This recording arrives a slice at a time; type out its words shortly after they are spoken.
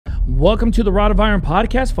Welcome to the Rod of Iron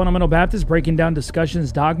podcast, Fundamental Baptist, breaking down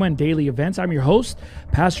discussions, dogma, and daily events. I'm your host,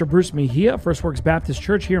 Pastor Pastor Mejia, First Works Baptist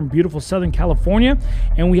Church here in beautiful Southern California.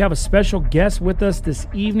 And we have a special guest with us this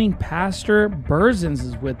evening. Pastor Berzins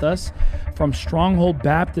is with us from Stronghold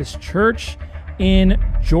Baptist Church in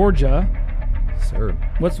Georgia. Sir.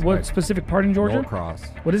 What specific part in Georgia? Norcross.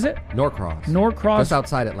 What is it? Norcross. Norcross. Just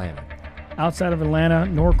outside Atlanta. Outside of Atlanta,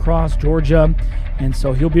 Norcross, Georgia. And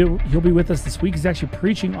so he'll be with us this week. He's actually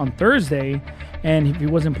preaching on Thursday, and if he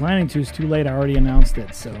wasn't planning to, it's too late. I already announced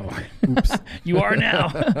it, so oops, you are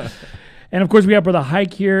now. And of course, we have Brother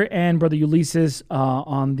Hike here and Brother Ulysses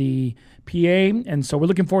on the PA, and so we're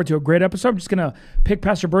looking forward to a great episode. I'm just gonna pick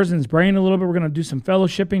Pastor Berzins' brain a little bit. We're gonna do some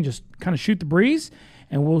fellowshipping, just kind of shoot the breeze,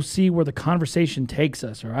 and we'll see where the conversation takes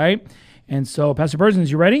us. All right. And so, Pastor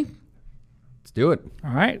Berzins, you ready? Let's do it.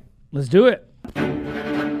 All right, let's do it.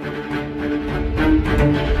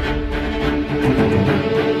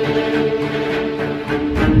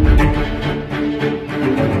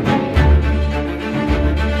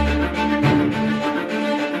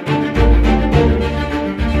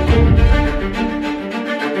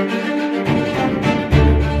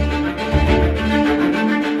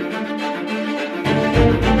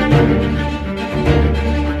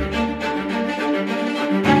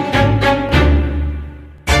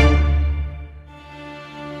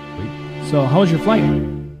 So how was your flight?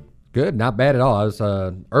 Good, not bad at all. I was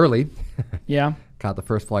early. Yeah. Caught the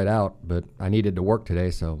first flight out, but I needed to work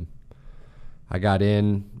today, so I got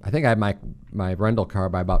in. I think I had my rental car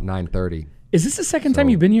by about 9:30. Is this the second time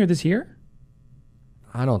you've been here this year?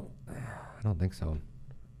 I don't think so.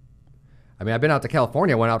 I mean, I've been out to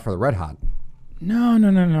California. I went out for the Red Hot.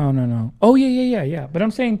 No. Oh, yeah. But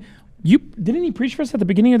I'm saying, didn't he preach for us at the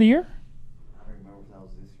beginning of the year? I don't remember if that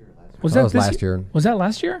was this year or last year. Was that last year? Was that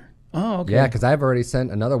last year? Oh, okay. Yeah, because I've already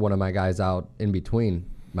sent another one of my guys out in between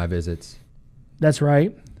my visits. That's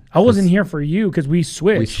right. I wasn't here for you because we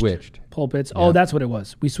switched pulpits. Yeah. Oh, that's what it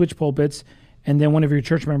was. We switched pulpits, and then one of your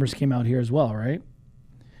church members came out here as well, right?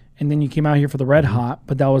 And then you came out here for the Red Hot,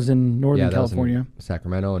 but that was in Northern California. Was in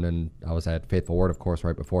Sacramento, and then I was at Faithful Word, of course,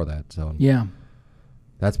 right before that. So yeah,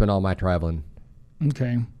 that's been all my traveling.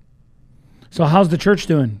 Okay. So how's the church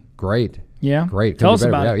doing? Great. Yeah? Great. Tell us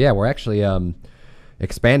about it. Yeah, we're actually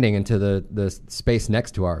expanding into the space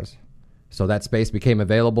next to ours. So that space became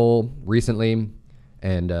available recently,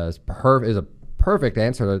 and is a perfect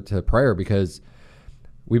answer to prayer because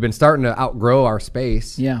we've been starting to outgrow our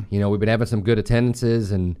space. Yeah. You know, we've been having some good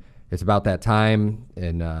attendances, and it's about that time.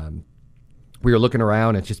 And we were looking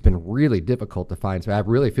around. It's just been really difficult to find. So I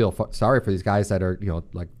really feel sorry for these guys that are,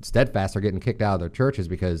 like Steadfast are getting kicked out of their churches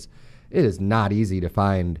because it is not easy to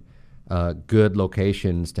find good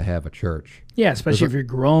locations to have a church. Yeah, especially if you're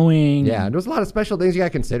growing. Yeah, and there's a lot of special things you got to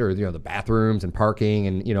consider. The bathrooms and parking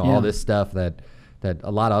and all this stuff that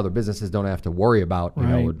a lot of other businesses don't have to worry about. You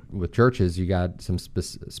know, with churches, you got some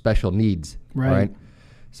special needs. Right.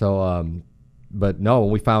 So, but no,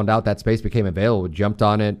 when we found out that space became available, we jumped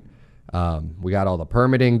on it. We got all the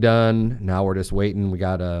permitting done. Now we're just waiting. We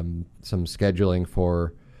got some scheduling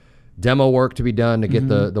for demo work to be done to get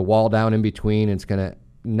the wall down in between. It's gonna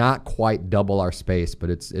not quite double our space,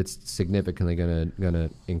 but it's significantly gonna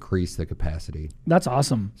increase the capacity. That's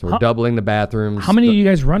awesome. So we're doubling the bathrooms. How many do you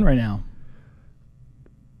guys run right now?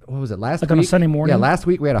 What was it last week? On a Sunday morning? Yeah, last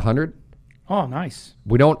week we had 100. Oh, nice.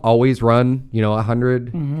 We don't always run,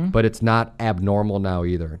 100, but it's not abnormal now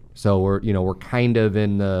either. So we're kind of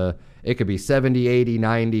in the, it could be 70, 80,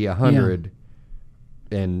 90, 100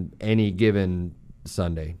 in any given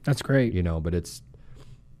Sunday. That's great. But it's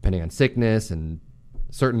depending on sickness and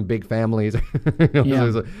certain big families. We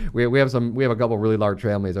have a couple of really large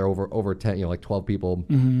families that are over 10, like 12 people.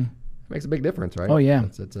 It makes a big difference, right? Oh yeah.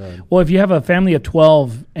 It's well, if you have a family of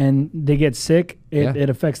 12 and they get sick, it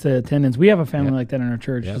affects the attendance. We have a family like that in our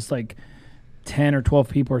church, just like 10 or 12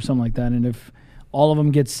 people or something like that. And if all of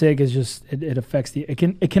them get sick, it's just it affects it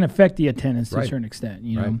can affect the attendance to a certain extent,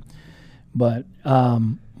 know. But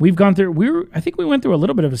we've gone through. I think we went through a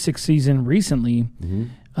little bit of a sixth season recently.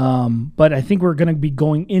 But I think we're going to be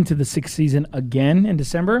going into the sixth season again in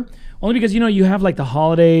December, only because you have like the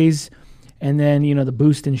holidays, and then the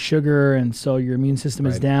boost in sugar, and so your immune system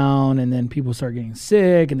is down, and then people start getting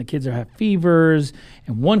sick, and the kids have fevers,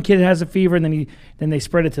 and one kid has a fever, and then they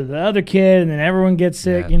spread it to the other kid, and then everyone gets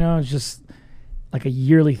sick. It's just like a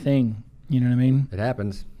yearly thing. You know what I mean? It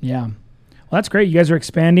happens. Yeah. Well, that's great. You guys are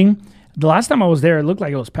expanding. The last time I was there, it looked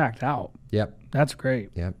like it was packed out. Yep. That's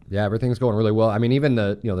great. Yeah, everything's going really well. I mean, even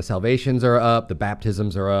the the salvations are up, the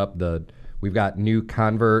baptisms are up, We've got new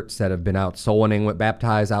converts that have been out soul winning,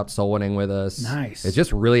 baptized out soul winning with us. Nice. It's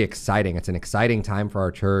just really exciting. It's an exciting time for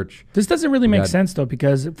our church. This doesn't really make sense, though,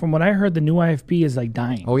 because from what I heard, the new IFB is like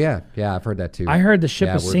dying. Oh, yeah. Yeah, I've heard that too. I heard the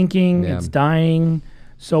ship is sinking. Yeah. It's dying.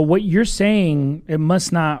 So what you're saying, it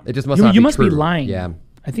must not. It just must not be You must true. be lying. Yeah.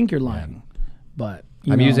 I think you're lying. But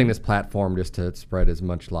I'm using this platform just to spread as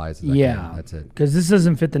much lies as I can. That's it. Because this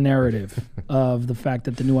doesn't fit the narrative of the fact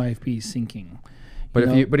that the new IFB is sinking.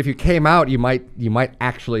 But if you came out, you might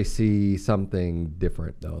actually see something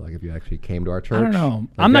different though. Like if you actually came to our church. I don't know.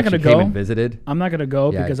 Like I'm not going to go. Came and visited. I'm not going to go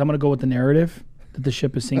because I'm going to go with the narrative that the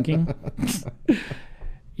ship is sinking.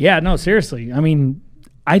 Yeah, no, seriously. I mean,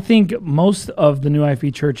 I think most of the new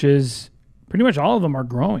IFB churches, pretty much all of them, are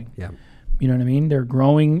growing. Yeah. You know what I mean? They're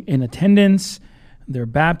growing in attendance, their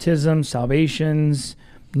baptisms, salvations.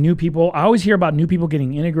 New people. I always hear about new people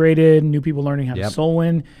getting integrated, new people learning how to soul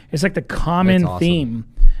win. It's like the common theme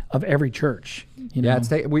of every church. You know?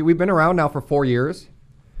 Yeah, we've been around now for 4 years.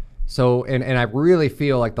 So, and I really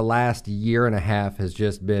feel like the last year and a half has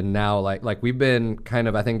just been now like we've been kind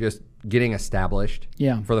of, I think, just getting established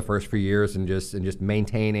for the first few years and just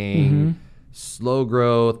maintaining slow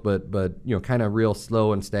growth, but kind of real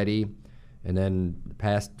slow and steady. And then the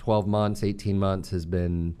past 12 months, 18 months has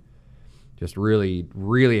been just really,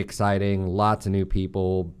 really exciting. Lots of new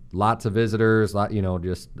people, lots of visitors,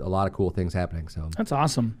 just a lot of cool things happening. So that's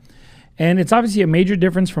awesome. And it's obviously a major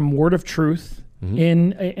difference from Word of Truth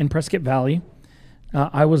in Prescott Valley.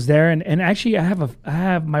 I was there, and actually I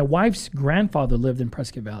have my wife's grandfather lived in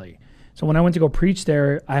Prescott Valley. So when I went to go preach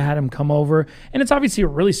there, I had him come over, and it's obviously a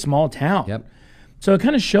really small town. Yep. So it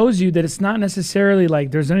kind of shows you that it's not necessarily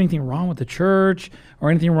like there's anything wrong with the church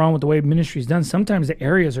or anything wrong with the way ministry is done. Sometimes the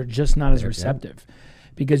areas are just not as receptive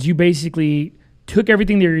because you basically took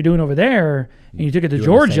everything that you're doing over there and you took it to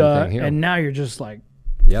Georgia, and now you're just like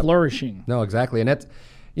flourishing. No, exactly. And that's,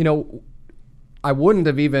 I wouldn't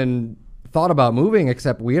have even thought about moving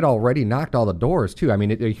except we had already knocked all the doors too. I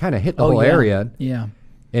mean, it kind of hit the whole area. Yeah.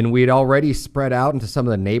 And we'd already spread out into some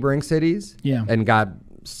of the neighboring cities and got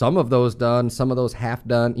some of those done, some of those half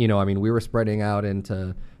done. We were spreading out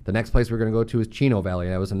into the next place we're going to go to is Chino Valley.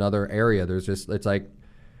 That was another area. It's like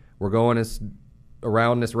we're going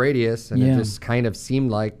around this radius, and it just kind of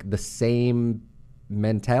seemed like the same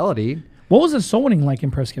mentality. What was the soul winning like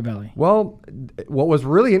in Prescott Valley? Well, what was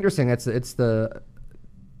really interesting, it's the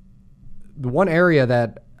one area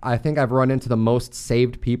that I think I've run into the most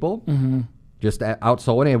saved people. Just out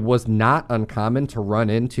soul winning. It was not uncommon to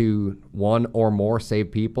run into one or more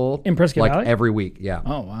saved people in Prescott Valley every week. Yeah.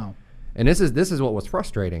 Oh wow. And this is what was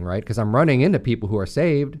frustrating, right? Because I'm running into people who are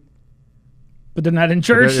saved, but they're not in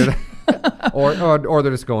church, or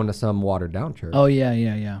they're just going to some watered down church. Oh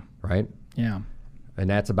yeah. Right. Yeah. And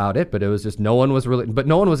that's about it. But it was just no one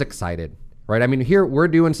was excited, right? I mean, here we're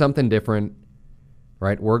doing something different,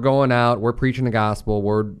 right? We're going out, we're preaching the gospel,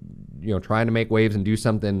 we're trying to make waves and do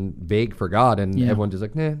something big for God, and everyone's just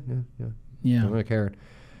like, I don't really care.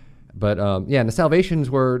 But and the salvations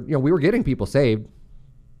were, we were getting people saved.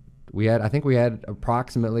 I think we had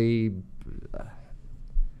approximately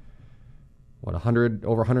over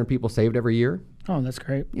 100 people saved every year. Oh, that's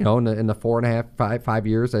great. In the 4.5, 5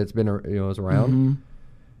 years that it's been, it was around.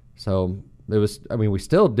 So it was. I mean, we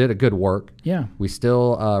still did a good work. Yeah, we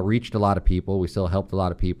still reached a lot of people. We still helped a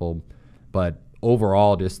lot of people, but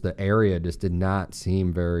overall, just the area just did not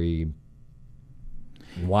seem very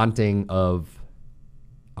wanting of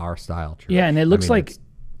our style church. Yeah, and it looks from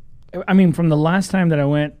the last time that I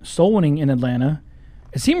went soul winning in Atlanta,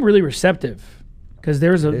 it seemed really receptive because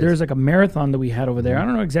there's like a marathon that we had over there. I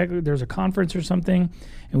don't know exactly. There's a conference or something,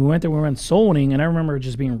 and we went there. We went soul winning, and I remember it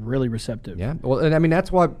just being really receptive. Yeah, well, and I mean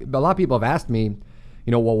that's why a lot of people have asked me,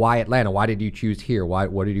 why Atlanta? Why did you choose here?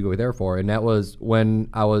 What did you go there for? And that was when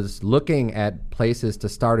I was looking at places to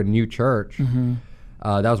start a new church.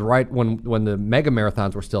 That was right when the mega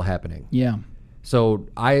marathons were still happening. Yeah. So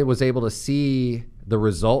I was able to see the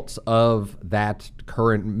results of that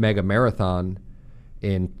current mega marathon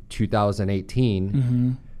in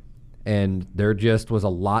 2018. And there just was a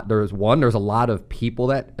lot. There's a lot of people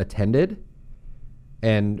that attended.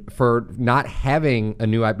 And for not having a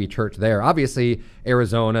new IB church there, obviously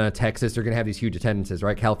Arizona, Texas, they're going to have these huge attendances,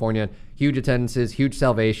 right? California, huge attendances, huge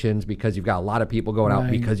salvations because you've got a lot of people going out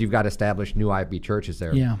because you've got established new IB churches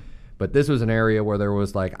there. Yeah. But this was an area where there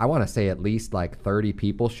was I want to say at least 30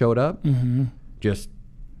 people showed up. Just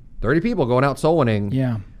 30 people going out soul winning.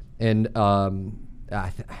 Yeah. And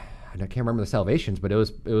I can't remember the salvations, but it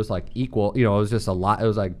was equal. It was just a lot. It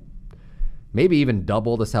was maybe even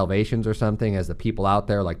double the salvations or something as the people out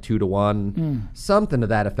there, like 2 to 1, something to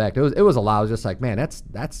that effect. It was a lot. I was just like, man,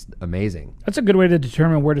 that's amazing. That's a good way to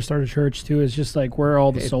determine where to start a church too. Is just like where are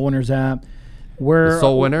all the soul winners at? Where the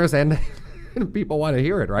soul winners and people want to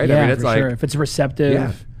hear it, right? Yeah, I mean, it's for like sure. If it's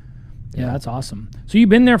receptive, yeah, that's awesome. So you've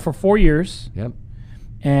been there for 4 years. Yep.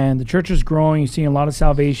 And the church is growing. You're seeing a lot of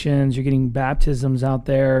salvations. You're getting baptisms out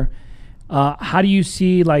there. How do you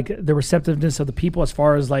see like the receptiveness of the people as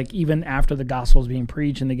far as like even after the gospel is being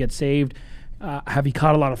preached and they get saved? Have you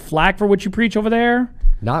caught a lot of flack for what you preach over there?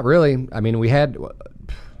 Not really. I mean, we had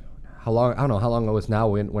how long? I don't know how long it was now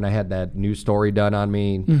when I had that news story done on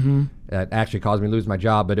me that actually caused me to lose my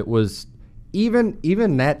job. But it was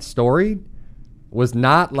even that story was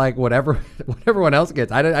not like what everyone else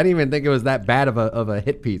gets. I didn't even think it was that bad of a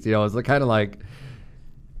hit piece. You know, it was kind of like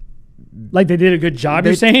they did a good job.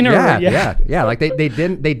 You're saying, or yeah. Like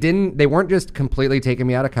they weren't just completely taking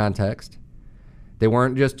me out of context. They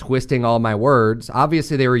weren't just twisting all my words.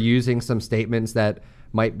 Obviously, they were using some statements that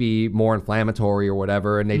might be more inflammatory or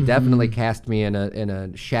whatever, and they definitely cast me in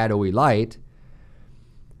a shadowy light.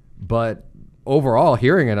 But overall,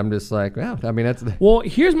 hearing it, I'm just like, well, I mean, that's... Well,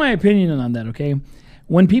 here's my opinion on that, okay?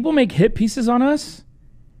 When people make hit pieces on us,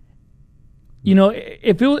 you know,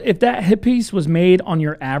 if that hit piece was made on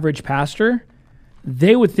your average pastor,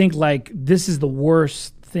 they would think, like, this is the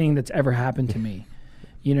worst thing that's ever happened to me.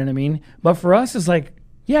 You know what I mean? But for us, it's like,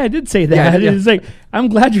 yeah, I did say that. Yeah. It's like, I'm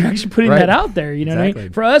glad you're actually putting that out there. You know what I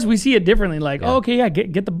mean? For us, we see it differently. Like,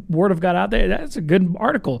 get the word of God out there. That's a good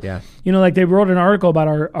article. Yeah. You know, like they wrote an article about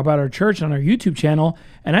our church on our YouTube channel,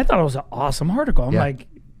 and I thought it was an awesome article. I'm like,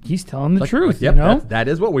 he's telling the truth. You know, that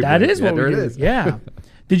is what we. That is what we do. Yeah.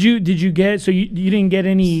 Did you get, so you didn't get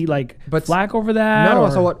any like flack over that? No,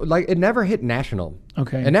 so like it never hit national.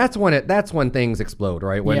 Okay. And that's when things explode,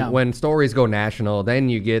 right? When stories go national, then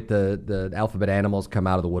you get the alphabet animals come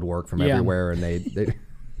out of the woodwork from everywhere, and they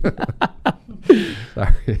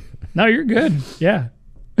sorry. No, you're good. Yeah.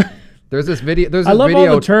 There's this video. I love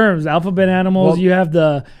all the terms. Alphabet animals. Well, you have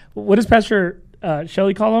what does Pastor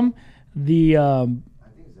Shelley call them? The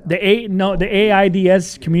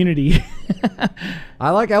AIDS community. I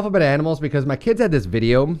like alphabet animals because my kids had this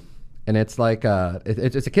video, and it's like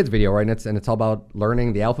it's a kids video, right? And it's all about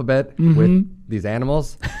learning the alphabet with these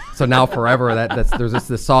animals. So now forever there's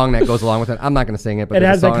this song that goes along with it. I'm not going to sing it, but it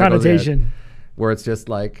has that connotation where it's just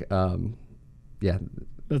like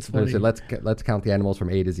that's funny. Let's count the animals from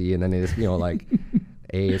A to Z, and then they just like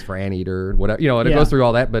A is for anteater, whatever, and it goes through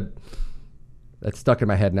all that, but. That's stuck in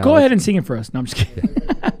my head now. Go ahead and sing it for us. No, I'm just kidding.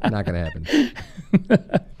 Not going to happen.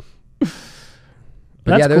 But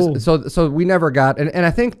that's cool. So we never got, and I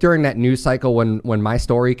think during that news cycle when my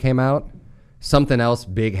story came out, something else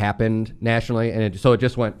big happened nationally, and it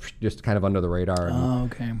just went kind of under the radar.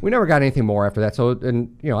 Okay. We never got anything more after that. So,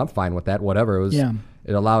 and I'm fine with that. Whatever it was,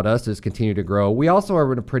 it allowed us to just continue to grow. We also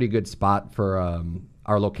are in a pretty good spot for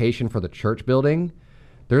our location for the church building.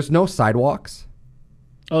 There's no sidewalks.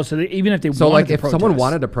 Oh, so even if they someone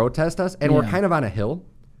wanted to protest us, and we're kind of on a hill,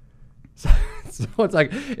 so it's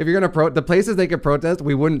like if you're gonna the places they could protest,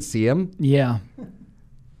 we wouldn't see them. Yeah.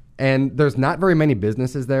 And there's not very many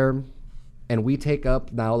businesses there, and we take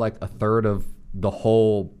up now like a third of the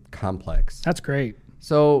whole complex. That's great.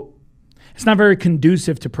 So it's not very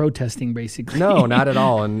conducive to protesting, basically. No, not at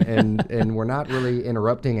all. And we're not really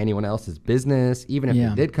interrupting anyone else's business. Even if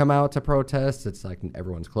they did come out to protest, it's like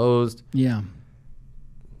everyone's closed. Yeah.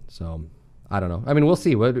 So I don't know. I mean, we'll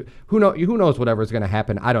see. Who knows whatever's going to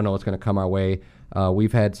happen. I don't know what's going to come our way.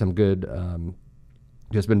 We've had some good,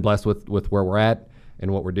 just been blessed with where we're at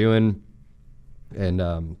and what we're doing.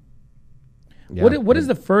 And what is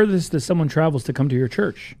the furthest that someone travels to come to your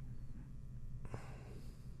church?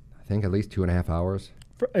 I think at least 2.5 hours.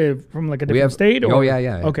 From like a different state? Or? Oh,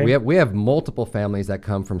 yeah. Okay. We have multiple families that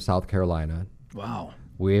come from South Carolina. Wow.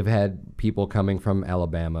 We've had people coming from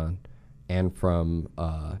Alabama and from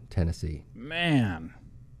Tennessee. Man.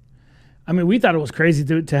 I mean, we thought it was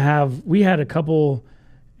crazy to have. We had a couple,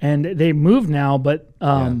 and they moved now, but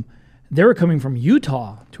they were coming from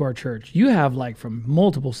Utah to our church. You have like from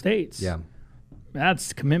multiple states. Yeah.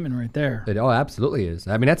 That's commitment right there. It absolutely is.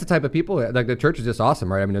 I mean, that's the type of people, like the church is just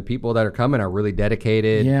awesome, right? I mean, the people that are coming are really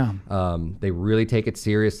dedicated. Yeah. They really take it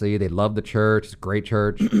seriously. They love the church. It's a great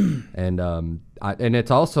church. And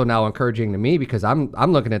it's also now encouraging to me because I'm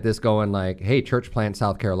looking at this going like, hey, church plant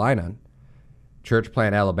South Carolina, church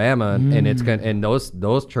plant Alabama, and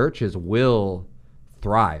those churches will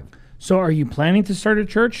thrive. So are you planning to start a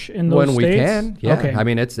church in those states? When we can, yeah. Okay. I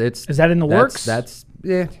mean, it's is that in the works? That's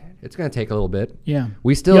yeah. It's going to take a little bit. Yeah.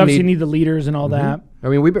 We still you obviously need the leaders and all that. I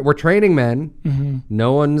mean, we're training men.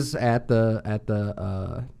 No one's at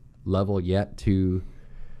the level yet to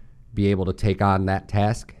be able to take on that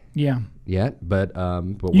task. Yeah. Yet, but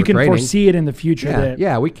you can training. Foresee it in the future.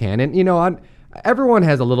 Yeah, we can. And everyone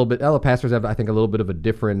has a little bit. All the pastors have, I think, a little bit of a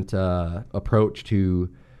different approach to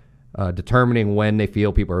determining when they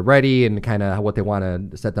feel people are ready and kind of what they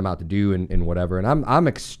want to set them out to do and whatever. And I'm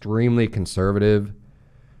extremely conservative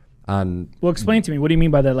on. Well, explain to me. What do you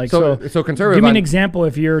mean by that? Like, so conservative. Give me an example.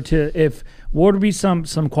 What would be some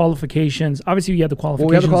qualifications? Obviously, you have the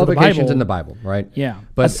qualifications, in the Bible, right? Yeah.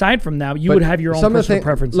 But aside from that, you would have your own personal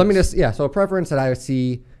preferences. Let me just So a preference that I would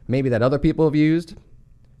see maybe that other people have used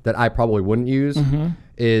that I probably wouldn't use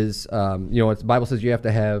is the Bible says you have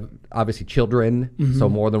to have obviously children, so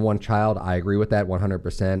more than one child. I agree with that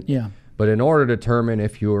 100%. Yeah. But in order to determine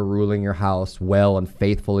if you are ruling your house well and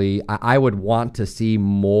faithfully, I would want to see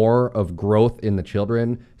more of growth in the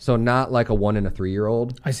children. So not like a 1 and a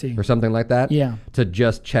 3-year-old. I see. Or something like that. Yeah. To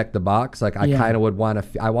just check the box. Like I kind of would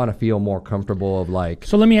want to. I want to feel more comfortable of like.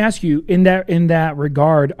 So let me ask you, in that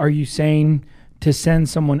regard, are you saying to send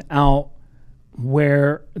someone out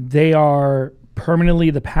where they are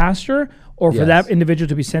permanently the pastor? Or for that individual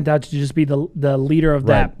to be sent out to just be the leader of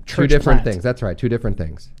that church. Two different plant. things. That's right. Two different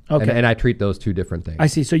things. Okay. And I treat those two different things. I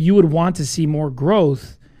see. So you would want to see more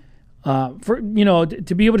growth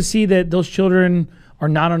to be able to see that those children are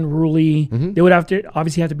not unruly. They would have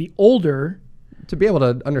to be older. To be able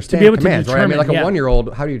to understand commands, right? I mean, like a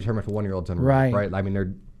 1-year-old, how do you determine if a 1-year-old's unruly? Right. I mean,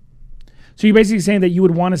 they're... So you're basically saying that you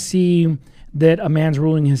would want to see that a man's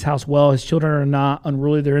ruling his house well, his children are not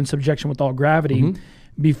unruly, they're in subjection with all gravity.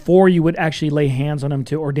 Before you would actually lay hands on him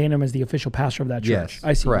to ordain him as the official pastor of that church. Yes,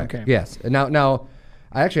 I see. Correct. Okay. Yes. And now,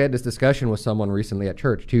 I actually had this discussion with someone recently at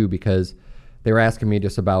church too, because they were asking me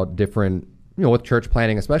just about different, with church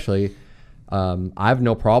planning especially. I have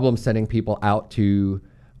no problem sending people out to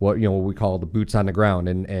what we call the boots on the ground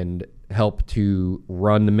and help to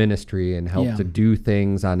run the ministry and help to do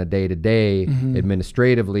things on a day-to-day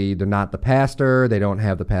administratively. They're not the pastor. They don't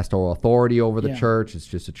have the pastoral authority over the church. It's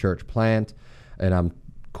just a church plant. And I'm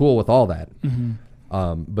cool with all that.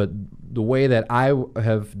 But the way that I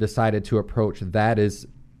have decided to approach that is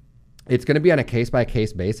it's going to be on a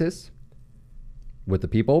case-by-case basis with the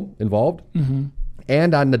people involved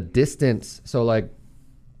and on the distance. So like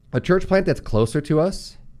a church plant that's closer to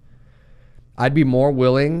us, I'd be more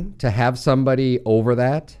willing to have somebody over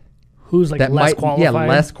that. Who's like less qualified? Yeah,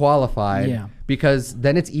 less qualified. Yeah. Because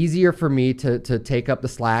then it's easier for me to take up the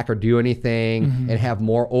slack or do anything and have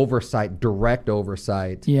more oversight, direct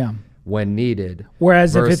oversight when needed.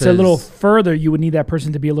 Whereas if it's a little further, you would need that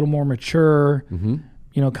person to be a little more mature, kind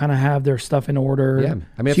of have their stuff in order. Yeah.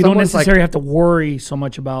 I mean, so you don't necessarily have to worry so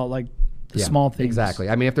much about like the small things. Exactly.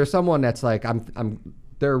 I mean, if there's someone that's like,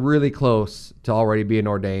 they're really close to already being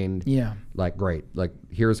ordained. Yeah. Like, great. Like,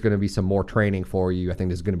 here's going to be some more training for you. I think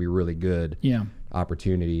this is going to be really good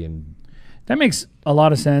opportunity. And that makes a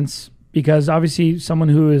lot of sense because obviously someone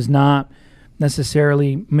who is not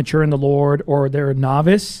necessarily mature in the Lord or they're a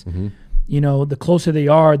novice, the closer they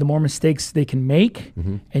are, the more mistakes they can make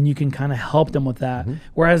and you can kind of help them with that.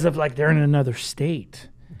 Whereas if like they're in another state,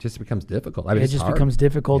 it just becomes difficult. I mean, it just becomes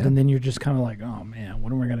difficult and then you're just kind of like, oh man,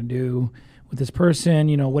 what am I going to do with this person?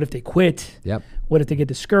 What if they quit? Yep. What if they get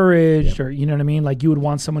discouraged or, you know what I mean? Like you would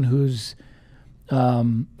want someone who's,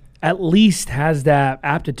 at least has that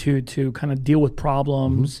aptitude to kind of deal with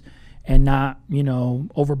problems and not,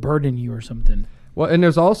 overburden you or something. Well, and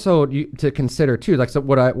there's also to consider too, like so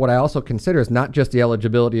what I also consider is not just the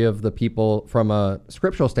eligibility of the people from a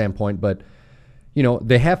scriptural standpoint, but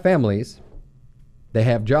they have families, they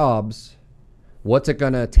have jobs. What's it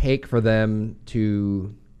gonna take for them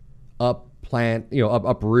to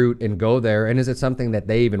uproot and go there? And is it something that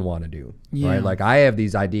they even want to do? Right? Like I have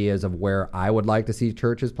these ideas of where I would like to see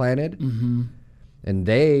churches planted. And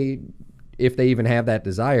they, if they even have that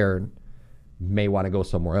desire, may want to go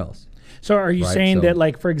somewhere else. So are you saying that,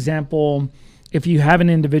 like, for example, if you have an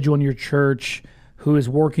individual in your church who is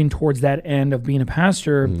working towards that end of being a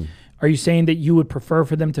pastor, are you saying that you would prefer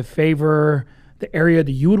for them to favor the area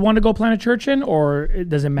that you would want to go plant a church in, or it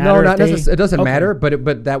doesn't matter? No, not necessarily. It doesn't matter,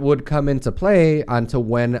 but that would come into play onto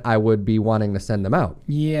when I would be wanting to send them out.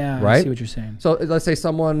 Yeah, right? I see what you're saying. So let's say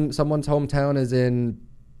someone's hometown is in,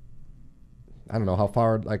 I don't know how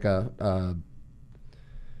far, like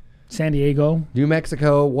San Diego, New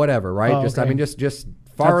Mexico, whatever, right? Just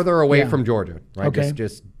farther away from Georgia, right? Okay.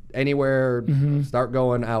 Just anywhere, start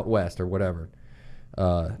going out west or whatever.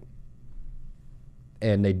 And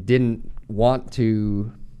they didn't want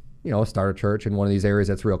to, start a church in one of these areas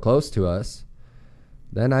that's real close to us.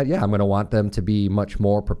 then I'm going to want them to be much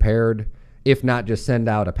more prepared. If not just send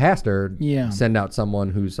out a pastor, send out someone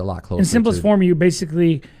who's a lot closer. In simplest form, you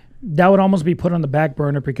basically, that would almost be put on the back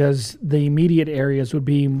burner because the immediate areas would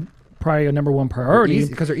be probably a number one priority.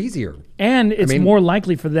 Because they're easier. And it's more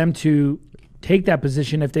likely for them to take that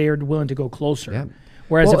position if they are willing to go closer. Yeah.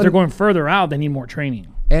 Whereas if they're going further out, they need more training.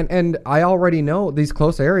 And I already know these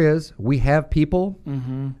close areas, we have people.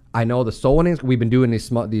 Mm-hmm. I know the soul winnings. We've been doing these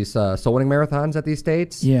soul winning marathons at these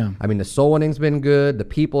states. Yeah. I mean, the soul winning's been good. The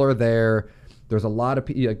people are there. There's a lot of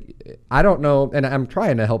people. I don't know, and I'm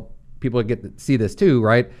trying to help people get to see this too,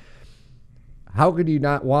 right? How could you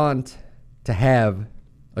not want to have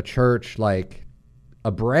a church, like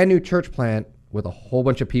a brand new church plant with a whole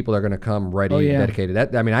bunch of people that are going to come ready, dedicated?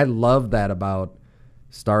 I love that about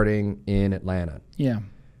starting in Atlanta. Yeah.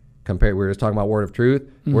 We were just talking about Word of Truth.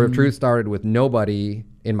 Mm-hmm. Word of Truth started with nobody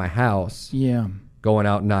in my house. Yeah. Going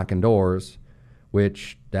out and knocking doors,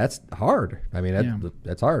 which that's hard. I mean,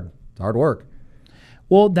 that's hard. It's hard work.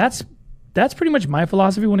 Well, that's pretty much my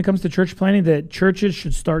philosophy when it comes to church planting, that churches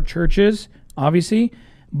should start churches, obviously.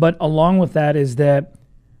 But along with that is that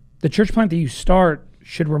the church plant that you start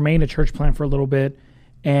should remain a church plant for a little bit.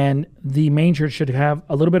 And the main church should have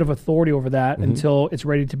a little bit of authority over that until it's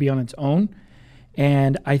ready to be on its own.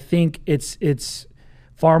 And I think it's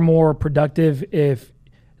far more productive if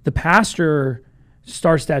the pastor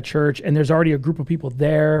starts that church and there's already a group of people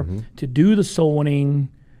there to do the soul winning.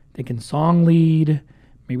 They can song lead.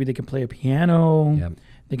 Maybe they can play a piano. Yep.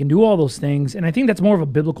 They can do all those things. And I think that's more of a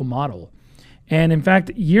biblical model. And in fact,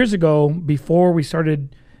 years ago, before we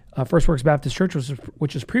started First Works Baptist Church,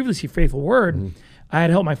 which was previously Faithful Word, I had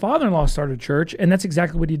helped my father-in-law start a church, and that's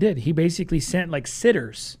exactly what he did. He basically sent like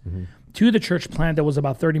sitters to the church plant that was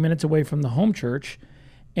about 30 minutes away from the home church.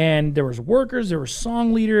 And there was workers, there were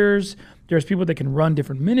song leaders, there's people that can run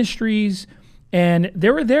different ministries. And they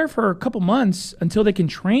were there for a couple months until they can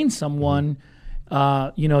train someone,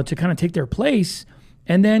 to kind of take their place.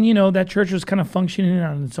 And then, that church was kind of functioning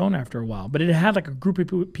on its own after a while. But it had like a group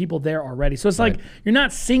of people there already. So it's like you're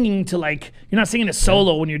not singing a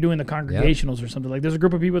solo when you're doing the congregationals or something. Like there's a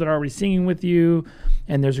group of people that are already singing with you,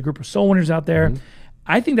 and there's a group of soul winners out there.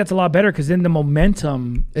 I think that's a lot better because then the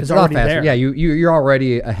momentum is already there. Yeah, you're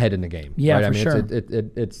already ahead in the game. Yeah, right? For sure.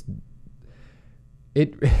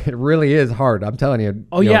 It really is hard. I'm telling you.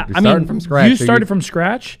 Oh, yeah. Starting from scratch. You started from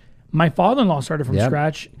scratch. My father-in-law started from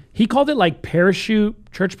scratch. He called it like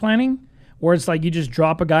parachute church planning, where it's like you just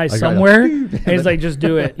drop a guy somewhere and he's like, just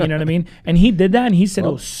do it. You know what I mean? And he did that, and he said it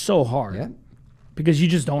was so hard. Yeah. Because you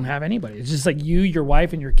just don't have anybody. It's just like you, your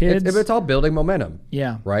wife, and your kids. It's all building momentum.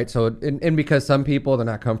 Yeah. Right? So, and because some people, they're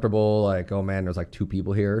not comfortable, like, oh man, there's like 2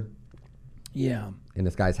 people here. Yeah. In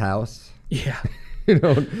this guy's house. Yeah.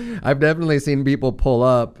 I've definitely seen people pull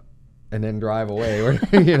up and then drive away,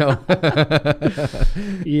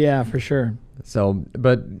 Yeah, for sure. So,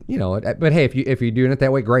 but hey, if you're doing it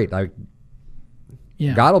that way, great.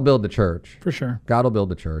 God will build the church. For sure. God will build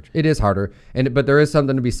the church. It is harder, but there is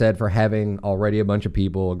something to be said for having already a bunch of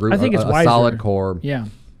people, a group, a solid core. Yeah.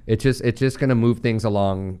 It's just going to move things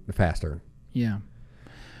along faster. Yeah.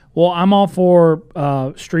 Well, I'm all for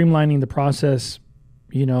streamlining the process,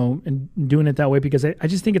 and doing it that way, because I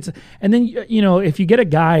just think and then, if you get a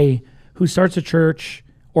guy who starts a church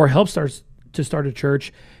or helps to start a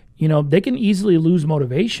church, they can easily lose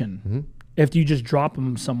motivation if you just drop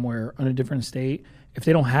them somewhere in a different state. If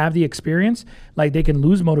they don't have the experience, like they can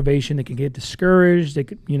lose motivation, they can get discouraged, they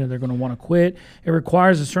could, they're going to want to quit. It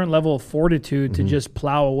requires a certain level of fortitude to just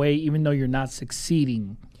plow away, even though you're not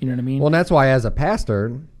succeeding. You know what I mean? Well, and that's why as a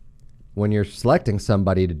pastor, when you're selecting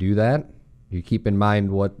somebody to do that, you keep in mind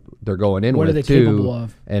what they're going in with too. What are they capable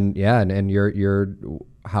of? And and you're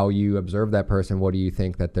how you observe that person. What do you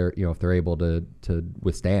think that they're, if they're able to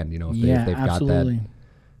withstand, if they've absolutely.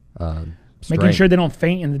 got that making sure they don't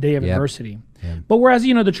faint in the day of adversity. Yeah. But whereas,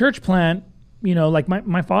 the church plant, like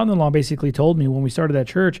my father-in-law basically told me when we started that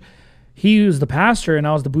church, he was the pastor and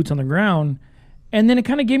I was the boots on the ground. And then it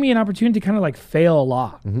kind of gave me an opportunity to kind of like fail a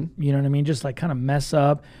lot. You know what I mean? Just like kind of mess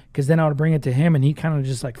up, because then I would bring it to him and he kind of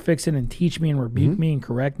just like fix it and teach me and rebuke me and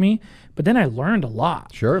correct me. But then I learned a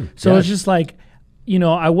lot. Sure. So it's just like,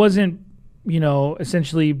 I wasn't,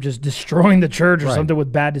 essentially just destroying the church or something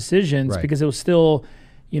with bad decisions, because it was still,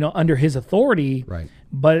 under his authority. Right.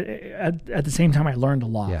 But at the same time, I learned a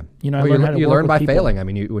lot. Yeah. I learned how to you work learn by with people. failing. I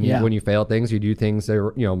mean, when you fail things, you do things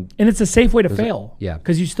that and it's a safe way to fail. Yeah.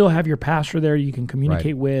 Because you still have your pastor there you can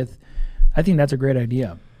communicate with. I think that's a great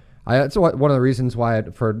idea. That's one of the reasons why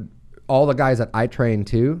for all the guys that I train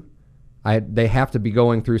too, they have to be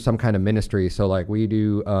going through some kind of ministry. So like we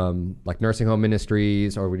do like nursing home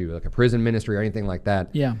ministries, or we do like a prison ministry or anything like that.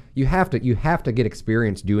 Yeah. You have to get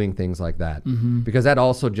experience doing things like that, because that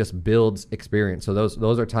also just builds experience. So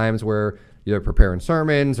those are times where they're preparing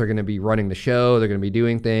sermons, they're going to be running the show, they're going to be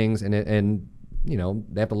doing things, and you know,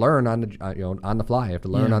 they have to learn on the on the fly. They have to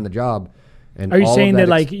learn on the job. And are you saying that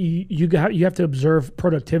like you have to observe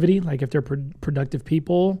productivity, like if they're productive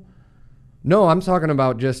people? No, I'm talking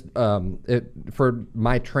about just for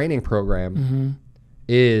my training program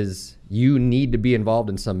is you need to be involved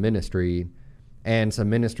in some ministry, and some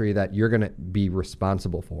ministry that you're going to be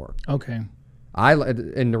responsible for. Okay.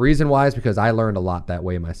 And the reason why is because I learned a lot that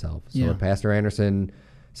way myself. So Pastor Anderson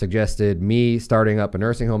suggested me starting up a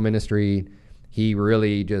nursing home ministry. He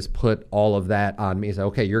really just put all of that on me. He said,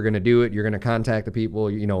 okay, you're going to do it. You're going to contact the people.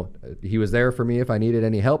 You know, he was there for me if I needed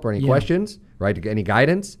any help or any questions, right? To get any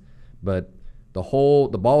guidance. But the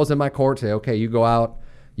ball was in my court. Say, okay, you go out,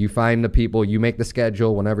 you find the people, you make the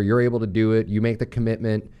schedule. Whenever you're able to do it, you make the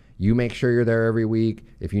commitment. You make sure you're there every week.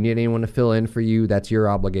 If you need anyone to fill in for you, that's your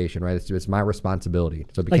obligation, right? It's my responsibility.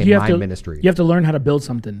 So it became my ministry. You have to learn how to build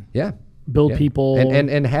something. Yeah. Build people.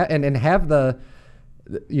 And have the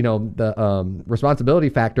responsibility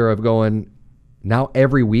factor of going, now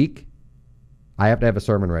every week I have to have a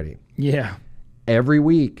sermon ready. Yeah. Every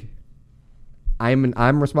week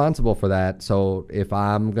I'm responsible for that. So if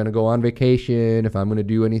I'm going to go on vacation, if I'm going to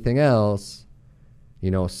do anything else, you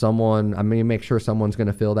know, I'm going to make sure someone's going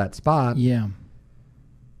to fill that spot. Yeah.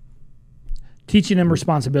 Teaching them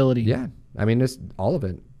responsibility. Yeah. I mean, it's all of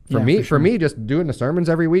it. For me, just doing the sermons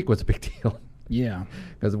every week was a big deal. Yeah.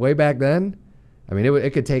 Because way back then, I mean, it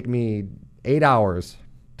could take me 8 hours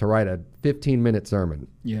to write a 15-minute sermon.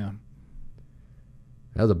 Yeah.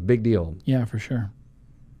 That was a big deal. Yeah, for sure.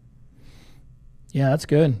 Yeah, that's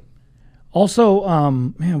good. Also,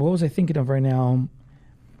 man, what was I thinking of right now?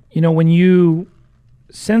 You know, when you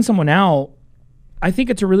send someone out, I think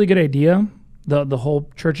it's a really good idea, the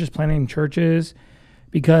whole churches planning churches,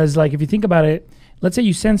 because like if you think about it, let's say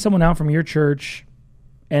you send someone out from your church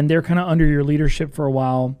and they're kind of under your leadership for a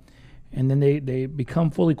while, and then they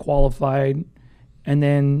become fully qualified, and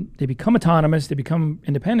then they become autonomous, they become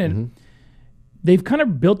independent. They've kind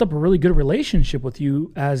of built up a really good relationship with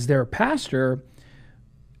you as their pastor.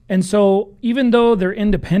 And so even though they're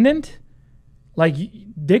independent, like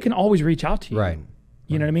they can always reach out to you. Right.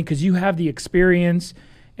 You know what I mean? Because you have the experience.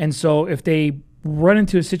 And so if they run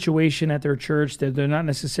into a situation at their church that they're not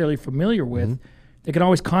necessarily familiar with, they can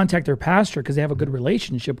always contact their pastor because they have a good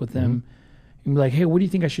relationship with them. And be like, hey, what do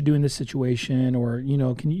you think I should do in this situation? Or, you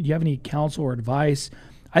know, do you have any counsel or advice?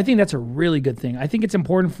 I think that's a really good thing. I think it's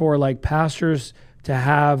important for like pastors to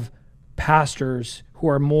have pastors who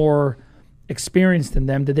are more experienced than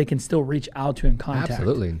them that they can still reach out to and contact.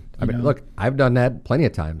 Absolutely. I mean, look, I've done that plenty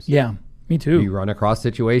of times. Yeah, me too. You run across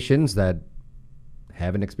situations that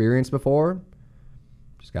haven't experienced before.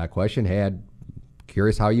 Just got a question. Hey, I'm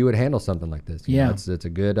curious how you would handle something like this. You know, it's a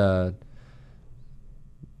good.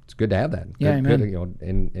 It's good to have that. Good, you know,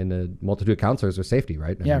 in a multitude of counselors or safety,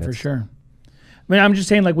 right? I mean, for sure. I mean, I'm just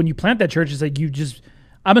saying, like when you plant that church, it's like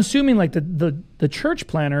I'm assuming like the church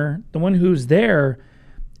planner, the one who's there,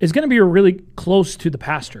 is going to be really close to the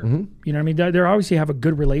pastor. You know what I mean? They obviously have a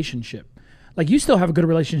good relationship. Like you still have a good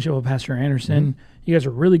relationship with Pastor Anderson. You guys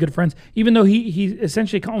are really good friends. Even though he's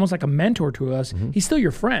essentially almost like a mentor to us, he's still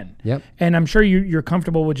your friend. Yep. And I'm sure you're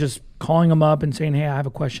comfortable with just calling him up and saying, hey, I have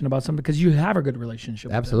a question about something, because you have a good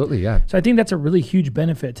relationship Absolutely, with him. yeah. So I think that's a really huge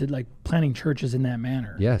benefit to like planning churches in that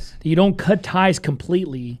manner. Yes. That you don't cut ties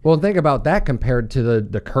completely. Well, think about that compared to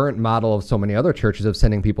the current model of so many other churches of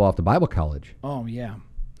sending people off to Bible college. Oh, yeah.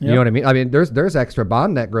 You know what I mean? I mean, there's extra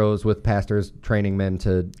bond that grows with pastors training men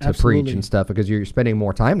to preach and stuff, because you're spending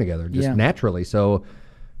more time together just naturally. So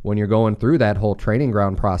when you're going through that whole training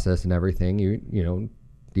ground process and everything, you know,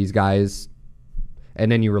 these guys,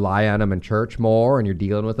 and then you rely on them in church more, and you're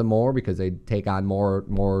dealing with them more because they take on more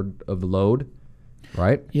of the load,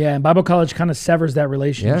 right? Yeah, and Bible college kind of severs that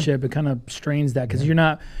relationship. It kind of strains that, because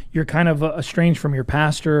you're kind of estranged from your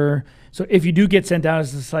pastor. So if you do get sent out,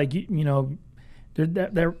 it's just like, you know,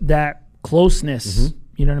 that closeness,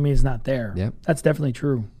 you know what I mean, is not there. Yeah. That's definitely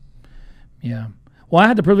true. Yeah. Well, I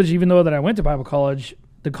had the privilege, even though that I went to Bible college,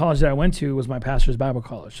 the college that I went to was my pastor's Bible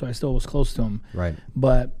college, so I still was close to him. Right.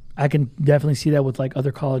 But I can definitely see that with like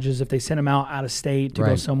other colleges. If they send them out of state to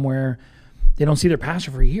go somewhere, they don't see their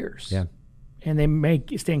pastor for years. Yeah. And they may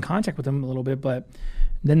stay in contact with them a little bit, but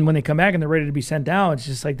then when they come back and they're ready to be sent out, it's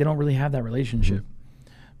just like they don't really have that relationship.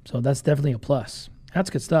 So that's definitely a plus. That's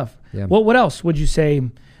good stuff. Yeah. What else would you say,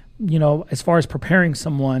 you know, as far as preparing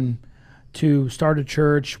someone to start a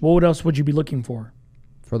church, what else would you be looking for?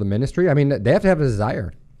 For the ministry? I mean, they have to have a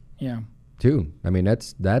desire. Yeah. Too. I mean,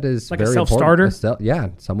 that is like very a self-starter.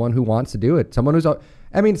 Important. Someone who wants to do it. Someone who's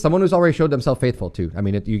already showed themselves faithful too. I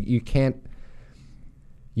mean, you can't.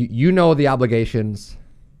 You know the obligations.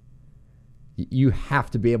 You have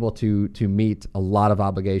to be able to meet a lot of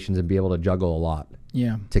obligations and be able to juggle a lot.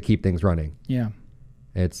 Yeah. To keep things running. Yeah.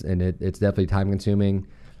 It's definitely time consuming.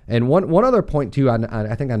 And one other point too,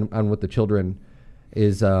 I think on with the children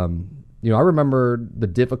is, I remember the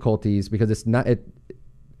difficulties because it's not it.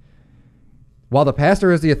 While the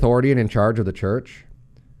pastor is the authority and in charge of the church,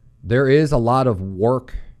 there is a lot of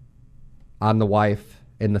work on the wife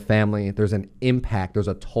and the family. There's an impact. There's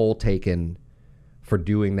a toll taken for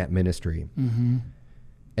doing that ministry. Mm-hmm.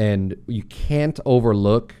 And you can't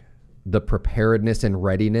overlook the preparedness and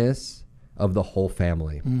readiness of the whole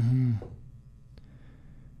family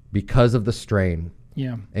because of the strain.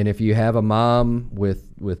 Yeah. And if you have a mom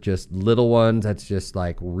with just little ones, that's just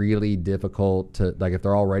like really difficult to, like, if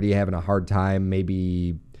they're already having a hard time,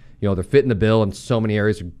 maybe, they're fitting the bill in so many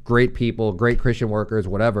areas, great people, great Christian workers,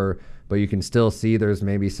 whatever, but you can still see there's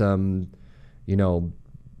maybe some,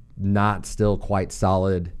 not still quite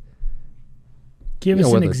solid. Give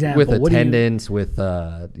us an example. With attendance, with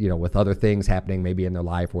other things happening maybe in their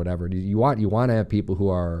life or whatever. You want to have people who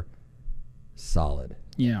are solid.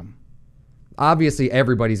 Yeah. Obviously,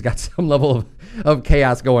 everybody's got some level of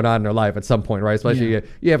chaos going on in their life at some point, right? Especially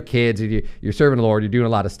you have kids, and you're serving the Lord, you're doing a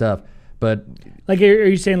lot of stuff. But like, are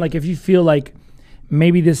you saying, like, if you feel like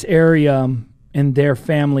maybe this area in their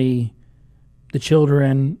family, the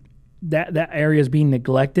children, that area is being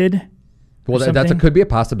neglected? Well, that could be a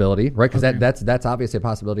possibility, right? Because that's obviously a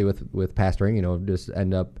possibility with pastoring. Just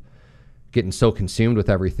end up getting so consumed with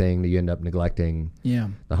everything that you end up neglecting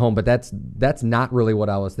the home. But that's not really what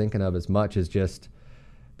I was thinking of as much as just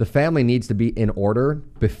the family needs to be in order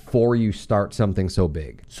before you start something so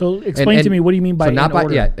big. So explain to me, what do you mean by in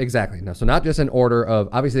order? Yeah, exactly. No, so not just in order of,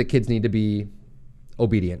 obviously the kids need to be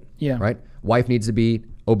obedient, right? Wife needs to be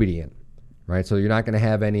obedient, right? So you're not going to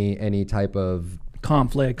have any type of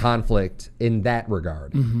conflict in that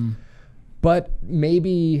regard. Mm-hmm. But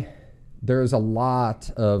maybe there's a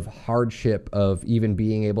lot of hardship of even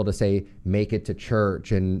being able to say, make it to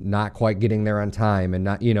church and not quite getting there on time and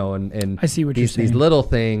not, and I see what you're saying. These little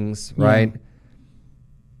things, right?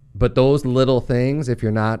 But those little things, if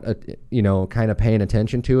you're not, kind of paying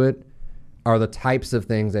attention to it, are the types of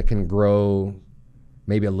things that can grow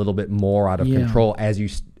maybe a little bit more out of control as you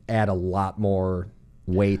add a lot more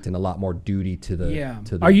weight and a lot more duty to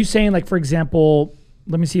the. Are you saying, like, for example,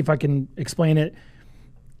 let me see if I can explain it.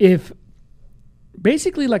 If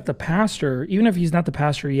basically, like, the pastor, even if he's not the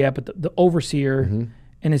pastor yet, but the overseer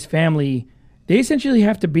and his family, they essentially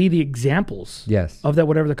have to be the examples of that,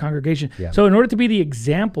 whatever the congregation. Yeah. So in order to be the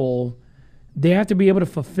example, they have to be able to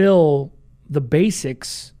fulfill the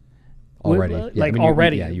basics already.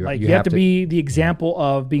 You have to be the example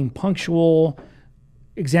of being punctual,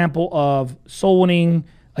 example of soul winning,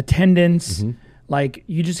 attendance. Like,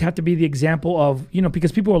 you just have to be the example of,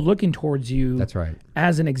 because people are looking towards you. That's right.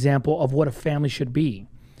 As an example of what a family should be.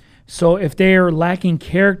 So if they're lacking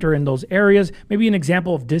character in those areas, maybe an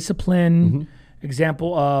example of discipline,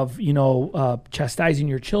 example of, chastising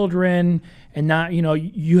your children, and not,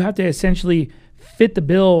 you have to essentially fit the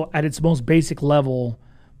bill at its most basic level,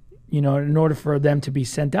 in order for them to be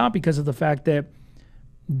sent out, because of the fact that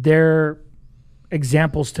they're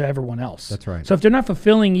examples to everyone else. That's right. So if they're not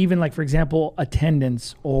fulfilling even, like, for example,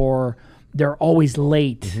 attendance, or they're always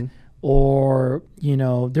late, or,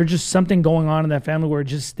 there's just something going on in that family where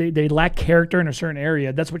just they lack character in a certain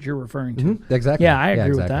area. That's what you're referring to. Exactly. Yeah, I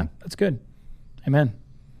agree with that. That's good. Amen.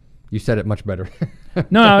 You said it much better.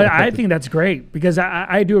 No, I think that's great, because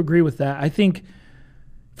I do agree with that. I think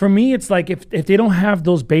for me, it's like if they don't have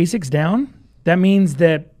those basics down, that means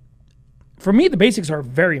that, for me, the basics are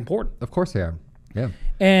very important. Of course they are. Yeah.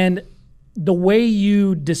 And the way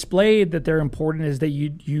you display that they're important is that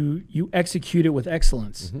you execute it with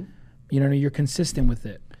excellence. You're consistent with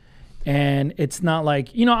it. And it's not like,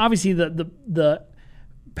 obviously the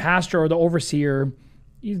pastor or the overseer,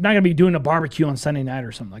 he's not going to be doing a barbecue on Sunday night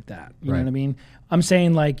or something like that. You know what I mean? I'm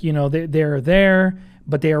saying, like, they're there,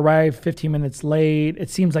 but they arrive 15 minutes late. It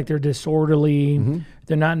seems like they're disorderly.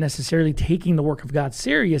 They're not necessarily taking the work of God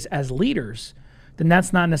serious as leaders. Then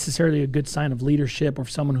that's not necessarily a good sign of leadership or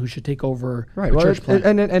someone who should take over a church plant.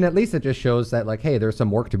 And at least it just shows that, like, hey, there's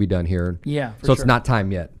some work to be done here. Yeah, so it's not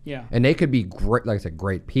time yet. Yeah. And they could be great, like I said,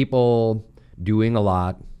 great people doing a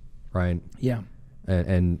lot, right? Yeah.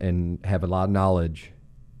 And have a lot of knowledge,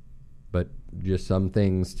 but just some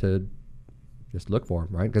things to just look for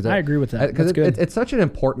them, right? Because I agree with that. Because it's such an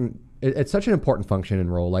important function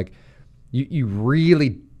and role. Like you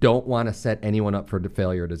really don't want to set anyone up for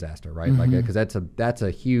failure or disaster, right? Like because that's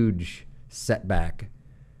a huge setback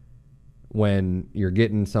when you're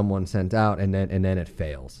getting someone sent out and then it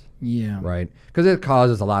fails. Yeah. Right? Because it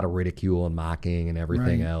causes a lot of ridicule and mocking and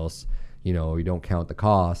everything else. You know, you don't count the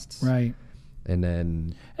costs. Right. And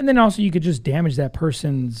then also you could just damage that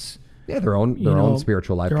person's their own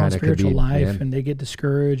spiritual life, kind of spiritual life, and they get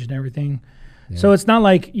discouraged and everything. Yeah. So it's not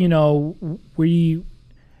like,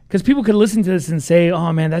 because people could listen to this and say,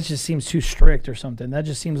 "Oh man, that just seems too strict or something. That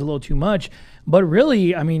just seems a little too much." But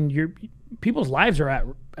really, I mean, people's lives are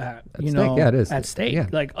at stake. Yeah.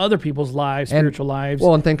 Like other people's lives, spiritual lives.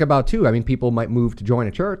 Well, and think about too. I mean, people might move to join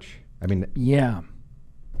a church. I mean, yeah,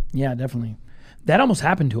 definitely. That almost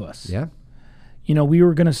happened to us. Yeah. We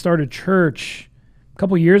were going to start a church a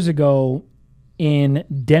couple years ago in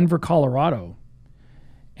Denver, Colorado,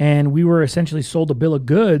 and we were essentially sold a bill of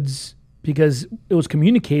goods because it was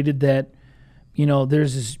communicated that,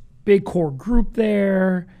 there's this big core group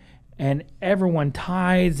there and everyone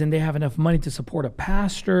tithes and they have enough money to support a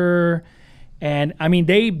pastor. And I mean,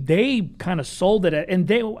 they kind of sold it. And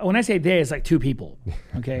when I say they, it's like two people.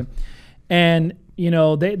 Okay. And,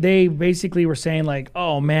 they basically were saying like,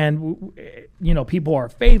 oh man, people are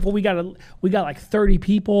faithful. We got like 30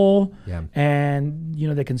 people and,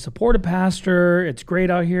 they can support a pastor. It's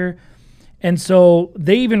great out here. And so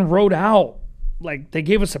they even wrote out, like they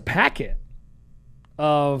gave us a packet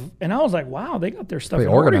and I was like, wow, they got their stuff in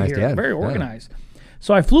order here. Yeah. Very organized. Yeah.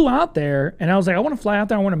 So I flew out there and I was like, I want to fly out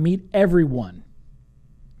there. I want to meet everyone.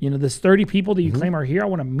 This 30 people that you claim are here, I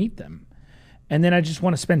want to meet them. And then I just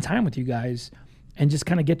want to spend time with you guys and just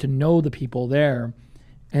kind of get to know the people there.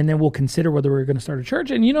 And then we'll consider whether we're going to start a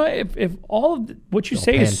church. And, if all of what you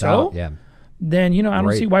say is so, then, I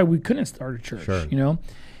don't see why we couldn't start a church, sure.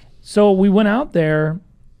 So we went out there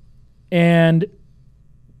and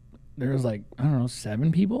there was like, I don't know,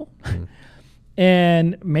 7 people.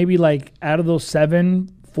 And maybe like out of those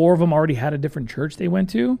 7, 4 of them already had a different church they went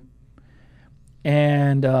to.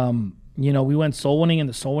 And, we went soul winning, and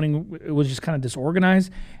the soul winning, it was just kind of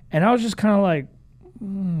disorganized. And I was just kind of like,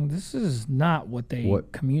 this is not what they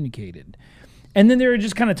communicated. And then they were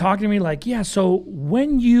just kind of talking to me like, yeah, so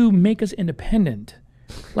when you make us independent,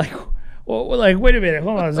 like, wait a minute,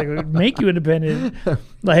 hold on. I was like, make you independent?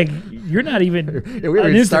 Like, you're not even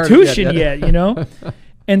an institution yet.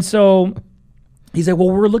 And so he's like, well,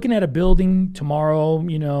 we're looking at a building tomorrow.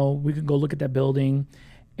 We could go look at that building.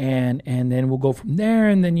 And then we'll go from there.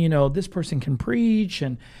 And then, this person can preach.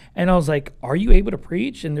 And I was like, are you able to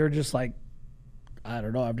preach? And they're just like, I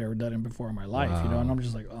don't know. I've never done it before in my life, And I'm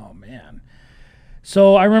just like, oh, man.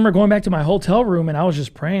 So I remember going back to my hotel room and I was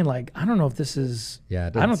just praying like, I don't know if this is,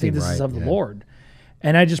 I don't think this is of the Lord.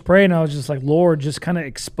 And I just prayed and I was just like, Lord, just kind of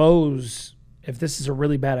expose if this is a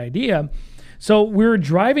really bad idea. So we were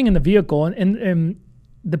driving in the vehicle and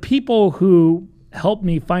the people who helped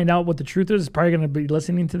me find out what the truth is probably going to be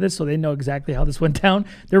listening to this, so they know exactly how this went down.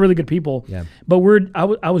 They're really good people. Yeah. But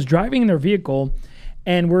I was driving in their vehicle,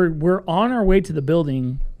 and we're on our way to the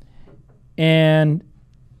building, and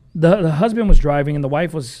the husband was driving, and the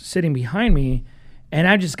wife was sitting behind me, and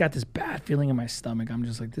I just got this bad feeling in my stomach. I'm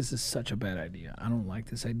just like, this is such a bad idea. I don't like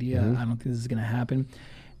this idea. I don't think this is going to happen.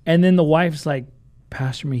 And then the wife's like,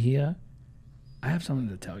 Pastor Mejia, I have something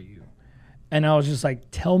to tell you. And I was just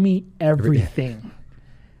like, tell me everything.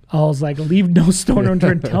 I was like, leave no stone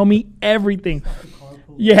unturned. Tell me everything.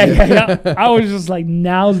 Yeah. I was just like,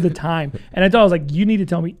 now's the time. And I was like, you need to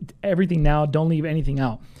tell me everything now. Don't leave anything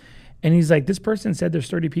out. And he's like, this person said there's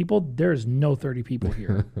 30 people. There's no 30 people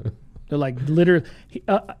here. They're like, literally.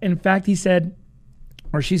 In fact, he said,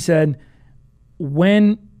 or she said,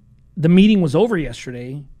 when the meeting was over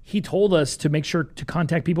yesterday, he told us to make sure to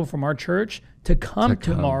contact people from our church to come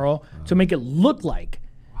tomorrow to make it look like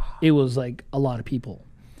it was like a lot of people.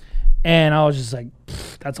 And I was just like,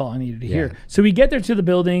 that's all I needed to hear. So we get there to the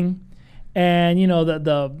building, and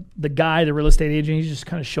the guy, the real estate agent, he's just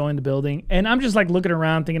kind of showing the building, and I'm just like looking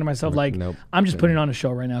around, thinking to myself like, I'm just putting on a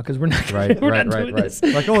show right now because we're not doing this.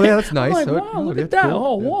 Like, oh yeah, that's nice. I'm like, wow, look at that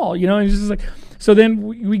wall, and it's just like. So then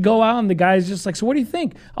we go out, and the guy's just like, so what do you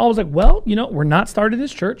think? I was like, well, we're not starting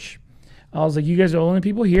this church. I was like, you guys are the only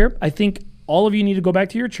people here. I think all of you need to go back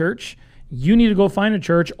to your church. You need to go find a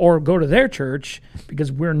church or go to their church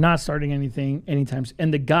because we're not starting anything anytime soon.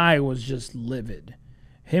 And the guy was just livid.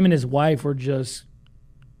 Him and his wife were just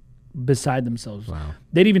beside themselves. Wow.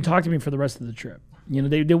 They didn't even talk to me for the rest of the trip.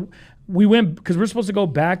 We went because we're supposed to go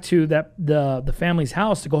back to the family's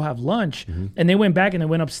house to go have lunch, and they went back and they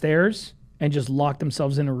went upstairs and just locked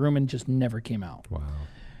themselves in a room and just never came out. Wow.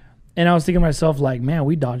 And I was thinking to myself, like, man,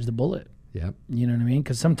 we dodged the bullet. Yep. You know what I mean?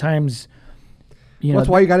 Because sometimes, you know. That's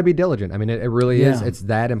why you got to be diligent. I mean, it really is. It's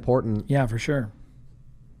that important. Yeah, for sure.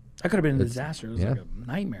 That could have been a disaster. It was like a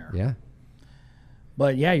nightmare. Yeah.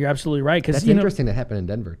 But yeah, you're absolutely right. That's interesting that happened in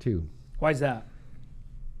Denver, too. Why is that?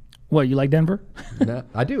 What, you like Denver? No,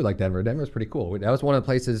 I do like Denver. Denver's pretty cool. That was one of the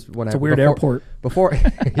places when it's a weird airport. Before,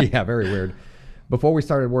 yeah, very weird. Before we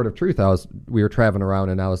started Word of Truth, we were traveling around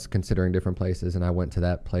and I was considering different places, and I went to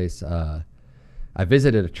that place. I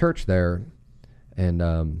visited a church there, and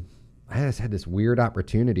I just had this weird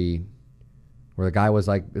opportunity where the guy was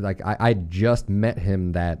like I just met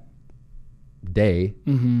him that day,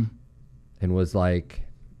 and was like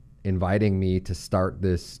inviting me to start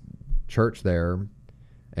this church there,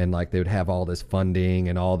 and like they would have all this funding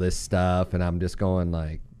and all this stuff, and I'm just going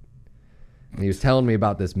like. And he was telling me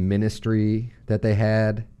about this ministry that they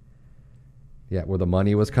had. Yeah, where the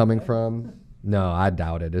money was coming from. No, I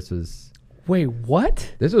doubt it. Wait,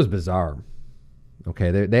 what? This was bizarre.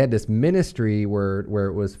 Okay, they had this ministry where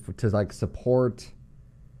it was to like support.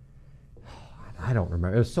 I don't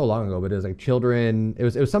remember. It was so long ago, but it was like children. It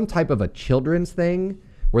was some type of a children's thing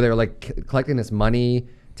where they were like collecting this money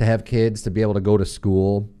to have kids to be able to go to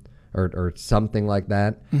school. Or something like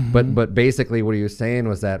that. But basically what he was saying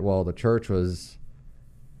was that, well, the church was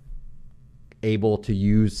able to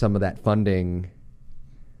use some of that funding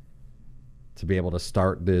to be able to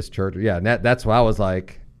start this church. Yeah, and that's why I was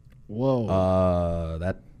like, whoa,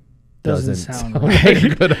 that doesn't sound like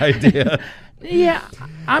a good idea. Yeah,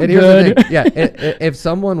 I'm good. Yeah, if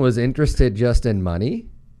someone was interested just in money,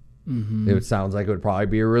 it sounds like it would probably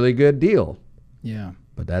be a really good deal. Yeah.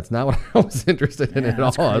 But that's not what I was interested in at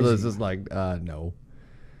all. Crazy. I was just like, no.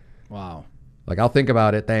 Wow. Like, I'll think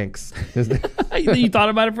about it. Thanks. You thought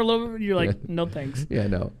about it for a little bit, and you're like, no thanks. Yeah,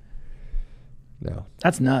 no.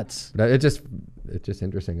 That's nuts. It's just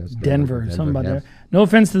interesting. Denver, something about there. No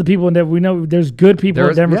offense to the people in Denver. We know there's good people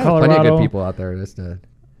in Denver, Colorado. Plenty of good people out there.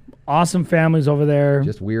 Awesome families over there.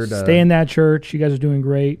 Just weird. Stay in that church. You guys are doing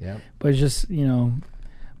great. Yeah. But it's just,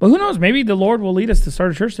 But who knows? Maybe the Lord will lead us to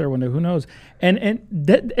start a church there one day. Who knows? And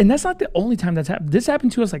that's not the only time that's happened. This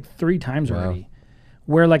happened to us like 3 times already,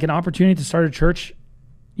 where like an opportunity to start a church,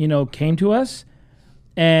 came to us,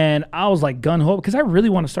 and I was like gun ho because I really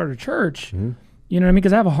want to start a church. You know what I mean?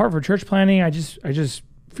 Because I have a heart for church planning. I just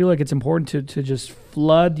feel like it's important to just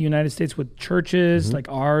flood the United States with churches like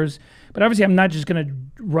ours. But obviously, I'm not just going to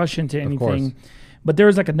rush into anything. But there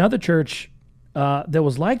was like another church. That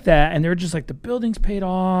was like that, and they're just like the building's paid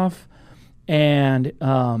off, and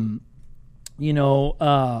the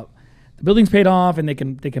building's paid off, and they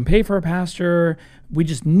can pay for a pastor. We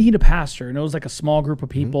just need a pastor, and it was like a small group of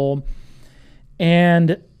people,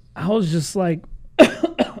 and I was just like, I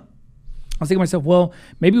was thinking to myself, well,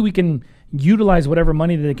 maybe we can utilize whatever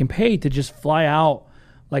money that they can pay to just fly out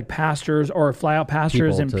like pastors or fly out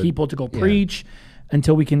pastors people to go preach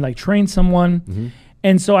until we can like train someone.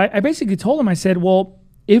 And so I basically told him, I said, well,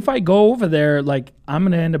 if I go over there, like I'm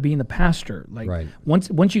going to end up being the pastor. Like once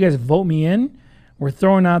you guys vote me in, we're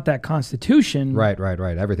throwing out that Constitution. Right.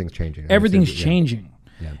 Everything's changing. Everything's changing.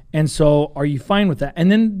 Yeah. And so are you fine with that?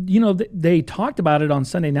 And then, they talked about it on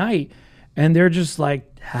Sunday night, and they're just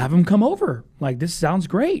like, have him come over. Like, this sounds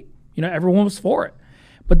great. Everyone was for it.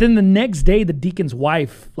 But then the next day, the deacon's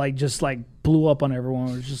wife just blew up on everyone.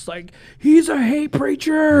 It was just like, he's a hate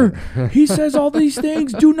preacher. He says all these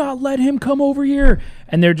things. Do not let him come over here.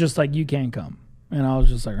 And they're just like, you can't come. And I was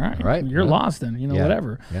just like, all right. You're lost then,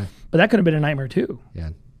 whatever. Yeah. But that could have been a nightmare too.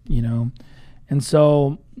 Yeah. And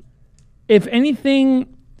so if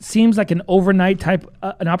anything seems like an overnight type,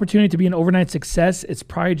 an opportunity to be an overnight success, it's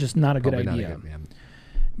probably just not a good idea.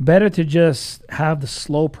 Better to just have the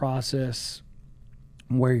slow process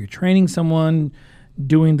where you're training someone,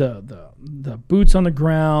 doing the boots on the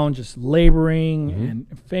ground, just laboring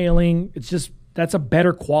and failing. That's a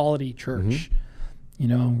better quality church,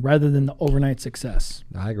 rather than the overnight success.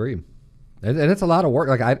 I agree. And it's a lot of work.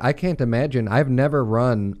 Like I can't imagine. I've never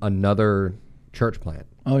run another church plant.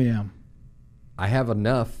 Oh yeah. I have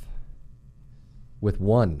enough with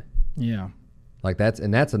one. Yeah. Like that's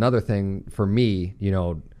another thing for me,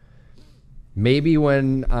 maybe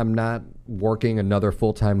when I'm not working another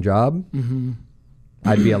full-time job,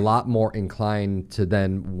 I'd be a lot more inclined to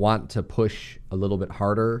then want to push a little bit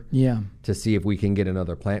harder to see if we can get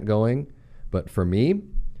another plant going. But for me,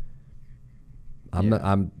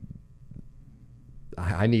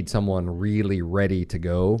 I need someone really ready to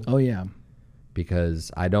go. Oh yeah.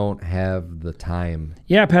 because I don't have the time.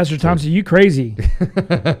 Yeah, Pastor Thompson, you crazy.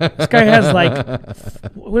 This guy has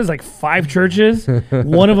like 5 churches.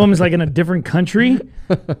 One of them is like in a different country.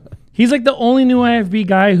 He's like the only new IFB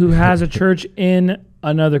guy who has a church in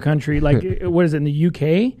another country. Like, what is it, in the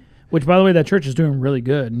UK? Which, by the way, that church is doing really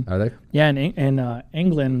good. Are they? Yeah, in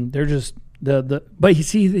England, they're just but you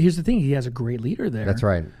see, here's the thing. He has a great leader there. That's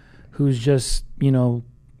right. Who's just, I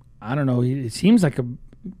don't know, it seems like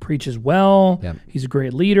preaches well. Yep. He's a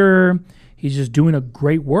great leader. He's just doing a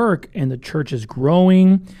great work, and the church is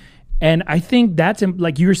growing. And I think that's,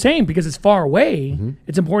 like you were saying, because it's far away,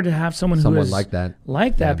 it's important to have someone who is like that.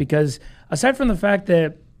 Yeah. Because aside from the fact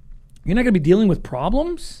that you're not going to be dealing with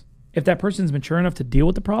problems, if that person's mature enough to deal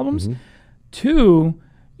with the problems, 2,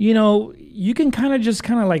 you can kind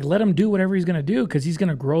of like let him do whatever he's going to do, because he's going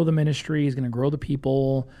to grow the ministry, he's going to grow the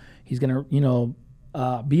people, he's going to,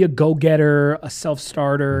 be a go-getter, a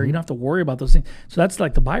self-starter. You don't have to worry about those things. So that's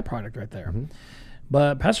like the byproduct right there.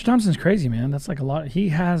 But Pastor Thompson's crazy, man. That's like a lot. He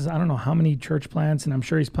has, I don't know how many church plants, and I'm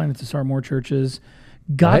sure he's planning to start more churches.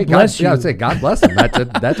 God bless you. Yeah, I would say God bless him.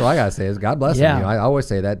 That's what I gotta say is God bless him. Yeah. I always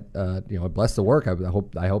say that. Bless the work. I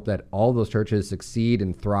hope that all those churches succeed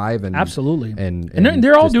and thrive. And absolutely. And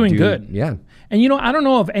they're all doing good. Yeah. And I don't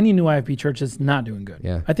know of any new IFP church that's not doing good.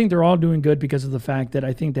 Yeah. I think they're all doing good because of the fact that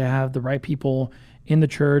I think they have the right people in the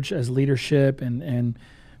church as leadership, and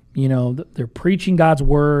they're preaching God's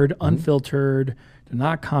word unfiltered. They're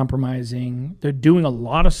not compromising. They're doing a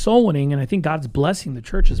lot of soul winning, and I think God's blessing the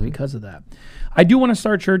churches because of that. I do want to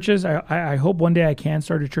start churches. I hope one day I can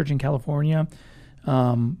start a church in California,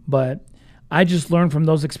 but I just learned from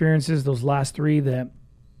those experiences, those last 3, that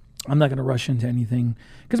I'm not going to rush into anything,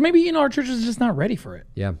 because maybe our church is just not ready for it.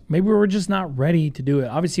 Yeah, maybe we're just not ready to do it.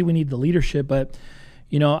 Obviously, we need the leadership, but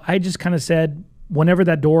I just kind of said, whenever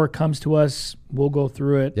that door comes to us, we'll go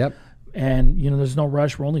through it. Yep. And, there's no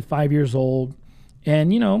rush. We're only 5 years old. And,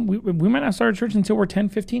 we might not start a church until we're 10,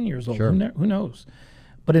 15 years old. Sure. Who knows?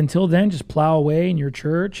 But until then, just plow away in your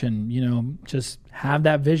church and, just have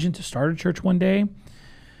that vision to start a church one day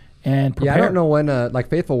and prepare. Yeah, I don't know when,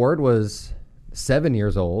 Faithful Word was 7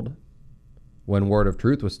 years old when Word of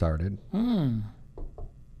Truth was started. And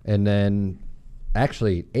then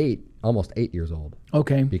actually almost 8 years old.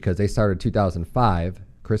 Okay. Because they started 2005,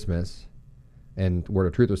 Christmas, and Word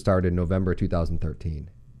of Truth was started in November 2013.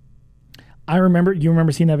 I remember, you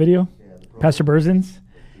remember seeing that video? Pastor Berzins?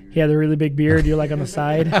 He had a really big beard. You're like on the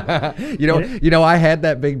side. I had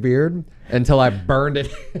that big beard until I burned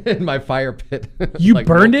it in my fire pit. You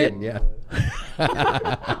burned it? Yeah.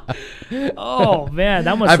 Oh man,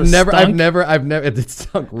 that must I've stunk. never, it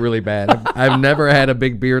stunk really bad. I've never had a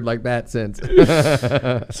big beard like that since.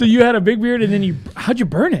 So you had a big beard, and then how'd you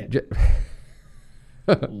burn it?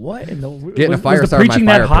 What? Getting a fire was the started preaching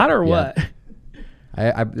my that fire hot pit. or what?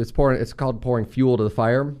 It's called pouring fuel to the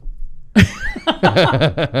fire.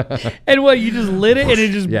 And what, you just lit it and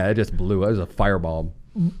it just... Yeah, it just blew. It was a fireball.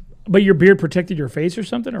 But your beard protected your face or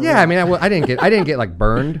something? Or yeah, what? I mean, I didn't get like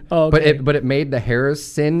burned. Oh, okay. But it made the hairs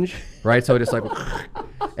singe, right? So it just like,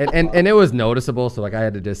 and it was noticeable. So like I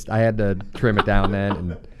had to trim it down then,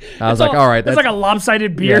 and I was like, all right, that's like a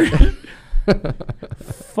lopsided beard. Yeah.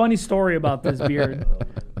 Funny story about this beard,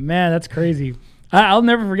 man. That's crazy. I'll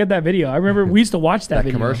never forget that video. I remember we used to watch that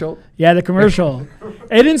video. Commercial? Yeah, the commercial.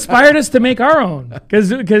 It inspired us to make our own.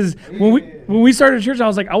 Because when we started church, I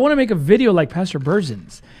was like, I want to make a video like Pastor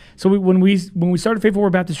Berzins. So when we started Faithful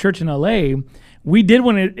Word Baptist Church in LA, we did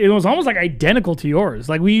one. It was almost like identical to yours.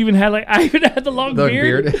 Like we even had I even had the long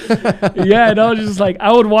beard. Yeah, and I was just like,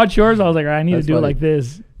 I would watch yours. I was like, I need to do it like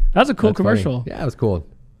this. That was a cool commercial. Funny. Yeah, it was cool.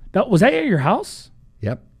 Was that at your house?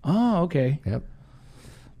 Yep. Oh, okay. Yep.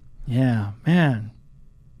 Yeah, man.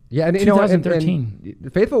 Yeah, and 2013.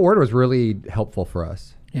 And Faithful Word was really helpful for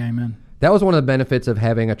us. Yeah, amen. That was one of the benefits of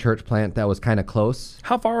having a church plant that was kind of close.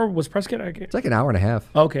 How far was Prescott? It's like an hour and a half.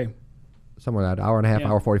 Okay. Somewhere like that, hour and a half,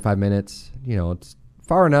 hour 45 minutes. It's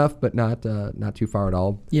far enough, but not too far at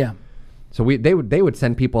all. Yeah. So they would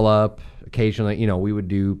send people up occasionally. We would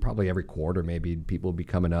do probably every quarter. Maybe people would be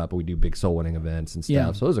coming up. We do big soul winning events and stuff.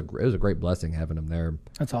 Yeah. So it was a great blessing having them there.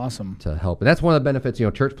 That's awesome to help. And that's one of the benefits.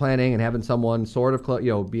 Church planning and having someone sort of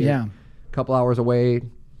be a couple hours away.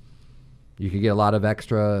 You could get a lot of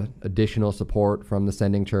extra additional support from the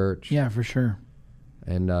sending church. Yeah, for sure.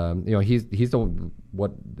 And he's that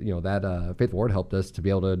Faithful Word helped us to be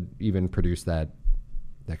able to even produce that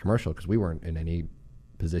commercial, because we weren't in any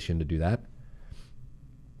position to do that,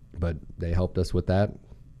 but they helped us with that.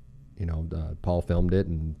 Paul filmed it,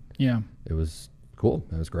 and it was cool.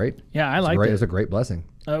 It was great. Yeah, I liked it. It was a great blessing.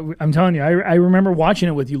 I'm telling you, I remember watching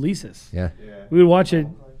it with Ulysses. Yeah. We would watch it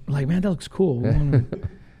like, man, that looks cool.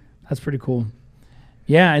 That's pretty cool.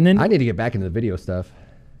 Yeah, and then I need to get back into the video stuff.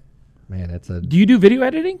 Man, that's a. Do you do video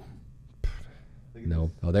editing?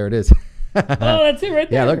 No. Oh, there it is. Oh, that's it right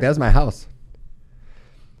there. Yeah, look, that's my house.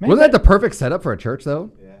 Man, Wasn't that the perfect setup for a church,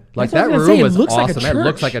 though? Yeah. Like That's that what I was room gonna was say, it looks like a awesome. It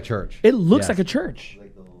looks church. like a church. It looks Yes. like a church.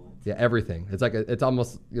 Like the whole. Yeah, everything. It's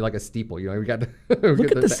almost like a steeple. You know, we got.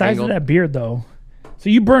 Look at the size of that beard, though. So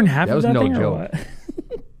you burned half That of was that no thing, or joke. what?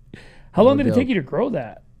 How long No did it take joke. you to grow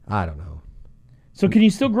that? I don't know. So can you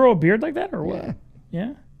still grow a beard like that, or what? Yeah.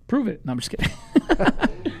 Yeah. Prove it. No, I'm just kidding.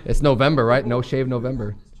 It's November, right? No shave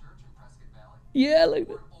November. Yeah, like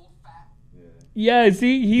that. Yeah,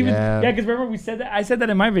 see, he even, Yeah. because remember we said that, I said that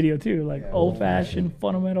in my video too, like old fashioned,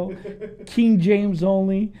 fundamental, King James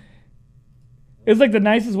only. It's like the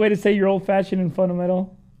nicest way to say you're old fashioned and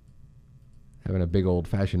fundamental. Having a big old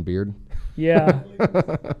fashioned beard. Yeah.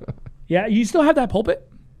 Yeah, you still have that pulpit?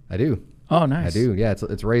 I do. Oh, nice. I do. Yeah,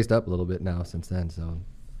 it's raised up a little bit now since then, so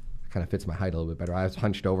it kind of fits my height a little bit better. I was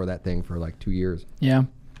hunched over that thing for like 2 years. Yeah.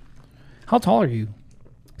 How tall are you?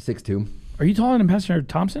 6'2". Are you taller than Pastor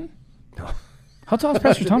Thompson? No. How tall is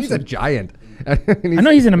Pastor He's a Thompson? giant. I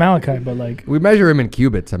know he's an Amalekite, but like We measure him in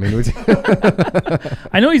cubits. I mean,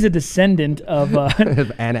 I know he's a descendant of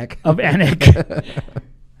Anak. of Anak.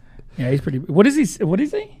 Yeah, he's pretty. What is he? What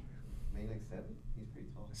is he? Maybe like 7. He's pretty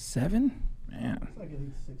tall. 7? Man. It's like at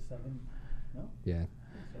least 6'7". No? Yeah,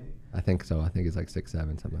 I think so. I think it's like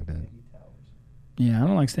 6'7", something like that. He towers. Yeah, I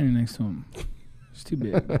don't like standing next to him. It's too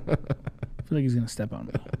big. I feel like he's gonna step on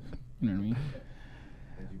me. You know what I mean?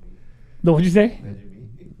 No, what'd you say?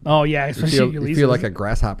 Oh yeah, especially You feel like a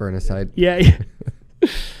grasshopper in his side. Yeah, yeah.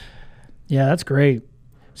 Yeah, that's great.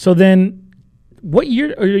 So then, what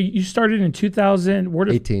year? You started in 2000.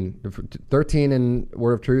 18, 13 in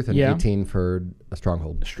Word of Truth, and Yeah. 18 for a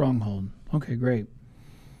Stronghold. Stronghold. Okay, great.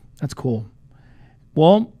 That's cool.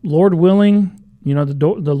 Well, Lord willing, you know,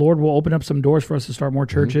 the Lord will open up some doors for us to start more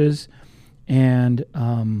churches, and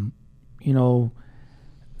you know,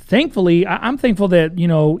 thankfully, I'm thankful that, you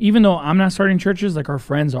know, even though I'm not starting churches, like our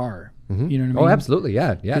friends are. Mm-hmm. You know what I mean? Oh, absolutely,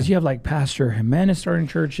 yeah. Because you have like Pastor Jimenez starting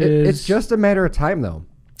churches. It's just a matter of time, though,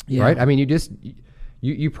 Yeah. right? I mean,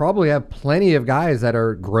 you probably have plenty of guys that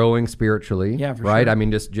are growing spiritually, Yeah, for right? sure. I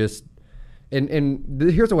mean, here's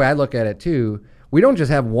the way I look at it too. We don't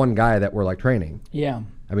just have one guy that we're like training. Yeah.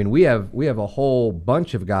 I mean, we have a whole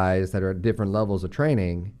bunch of guys that are at different levels of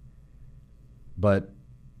training, but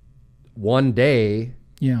one day,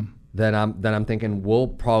 Yeah. then I'm thinking we'll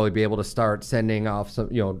probably be able to start sending off some,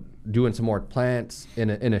 you know, doing some more plants in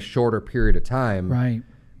a shorter period of time, Right.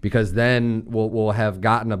 because then we'll have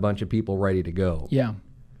gotten a bunch of people ready to go, Yeah.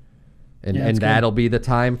 and Yeah, that's good. that'll be the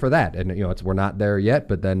time for that. And you know, we're not there yet,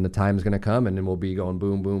 but then the time's going to come, and then we'll be going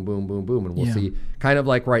boom, boom, boom, boom, boom, and we'll Yeah. see kind of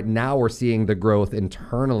like right now we're seeing the growth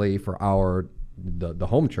internally for the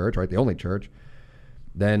home church, right, the only church.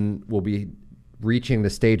 Then we'll be reaching the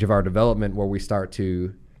stage of our development where we start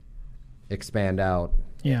to expand out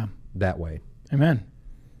Yeah. that way. Amen.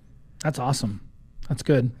 That's awesome. That's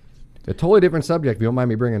good. A totally different subject, if you don't mind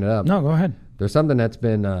me bringing it up. No, go ahead. There's something that's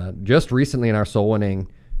been just recently in our soul winning.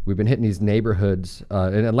 We've been hitting these neighborhoods.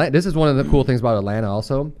 In Atlanta, this is one of the cool things about Atlanta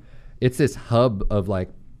also. It's this hub of like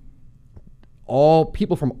all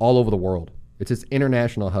people from all over the world. It's this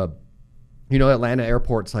international hub. You know, Atlanta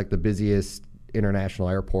Airport's like the busiest international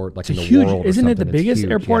airport like It's in the huge. world. or Isn't it the something. It's biggest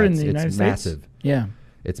huge. airport Yeah, in the United it's States? massive. Yeah.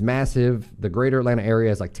 It's massive. The greater Atlanta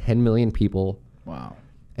area is like 10 million people. Wow.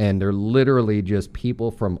 And they're literally just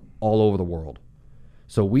people from all over the world.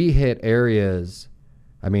 So we hit areas.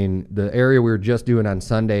 I mean, the area we were just doing on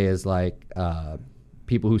Sunday is like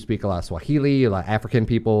people who speak a lot of Swahili, a lot of African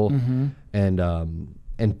people,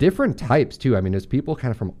 and different types too. I mean, there's people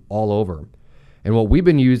kind of from all over. And what we've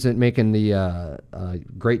been making the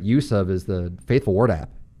great use of is the Faithful Word app.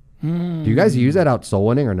 Do you guys use that out soul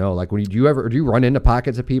winning or no? Like, do you run into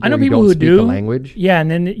pockets of people? I know where you people don't who speak do the language? Yeah,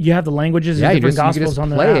 and then you have the languages Yeah, and you different can gospels just on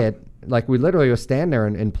the play app. it. Like we literally will stand there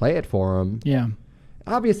and play it for them. Yeah.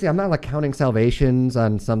 Obviously, I'm not like counting salvations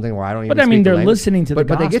on something where I don't even. But I mean, speak the they're language. listening to the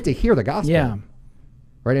but they get gospel. to hear the gospel. Yeah.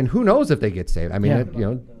 Right, and who knows if they get saved? I mean,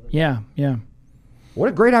 Yeah. Yeah. Yeah. what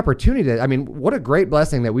a great opportunity! I mean, what a great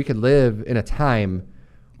blessing that we could live in a time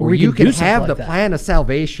where we you can can do something have like the that. plan of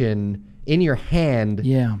salvation in your hand.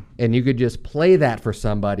 Yeah. And you could just play that for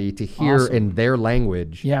somebody to hear Awesome. in their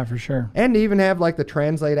language. Yeah, for sure. And even have like the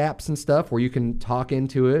translate apps and stuff where you can talk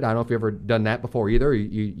into it. I don't know if you've ever done that before either.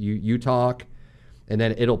 You talk, and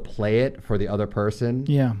then it'll play it for the other person.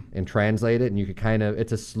 Yeah. And translate it, and you could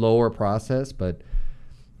it's a slower process, but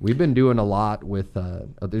we've been doing a lot with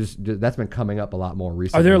that's been coming up a lot more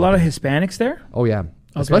recently. Are there a lot of Hispanics there? Oh yeah,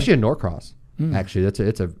 especially in Norcross. Actually,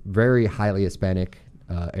 it's a very highly Hispanic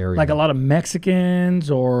area. Like a lot of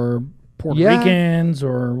Mexicans or Puerto Ricans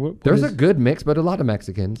or what there's a good mix, but a lot of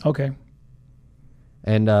Mexicans. Okay.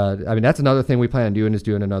 And I mean, that's another thing we plan on doing is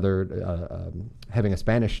doing another having a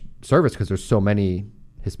Spanish service because there's so many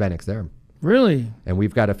Hispanics there. Really? And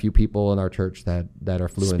we've got a few people in our church that are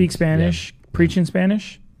fluent. Speak Spanish, preach in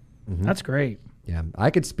Spanish. That's great. Yeah, I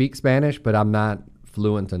could speak Spanish, but I'm not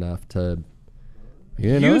fluent enough to.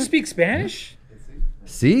 You speak Spanish?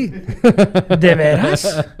 Sí. De veras?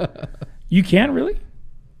 You can really?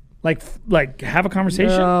 Like have a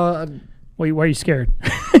conversation? No, Why are you scared?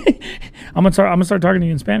 I'm gonna start talking to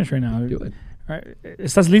you in Spanish right now. do it. All right.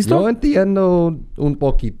 ¿Estás listo? Yo entiendo un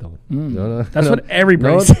poquito. That's what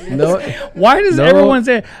everybody says. No, Why does everyone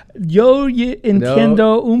say yo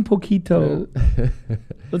entiendo un poquito?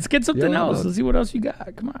 Let's get something else. Let's see what else you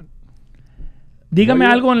got. Come on. Dígame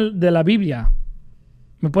algo de la Biblia.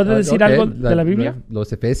 ¿Me puede decir algo de la Biblia?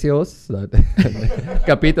 Los Efesios,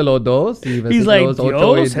 capítulo 2. He's like,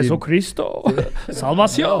 Dios, Jesucristo,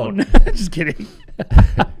 salvación. Just kidding.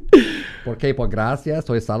 Porque por gracia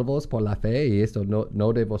sois salvos por la fe, y esto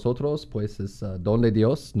no de vosotros, pues es don de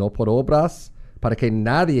Dios, no por obras, para que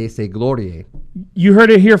nadie se glorie. You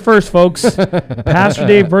heard it here first, folks. Pastor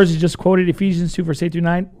Dave Berzins just quoted Ephesians 2, verse 8 through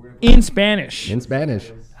 9 in Spanish. In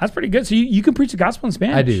Spanish. That's pretty good. So you can preach the gospel in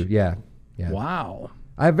Spanish? I do, yeah. Wow.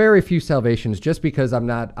 I have very few salvations just because I'm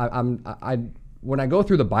not, when I go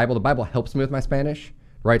through the Bible helps me with my Spanish,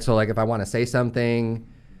 right? So like if I want to say something,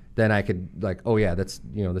 then I could like, oh yeah, that's,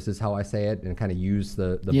 this is how I say it, and kind of use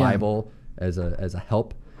the Bible as a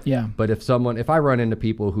help. Yeah. But if I run into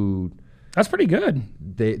people who, that's pretty good.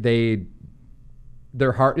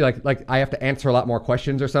 They're hard, like I have to answer a lot more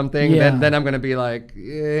questions or something, then I'm going to be like,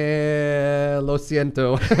 lo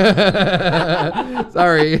siento.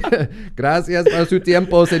 Sorry. Gracias por su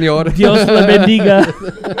tiempo, señor. Dios le bendiga.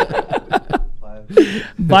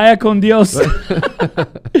 Vaya con Dios.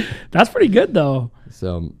 That's pretty good, though.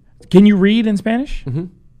 So, can you read in Spanish? Mm-hmm.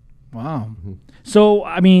 Wow. Mm-hmm. So,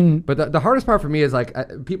 I mean... But the hardest part for me is like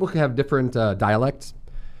people can have different dialects.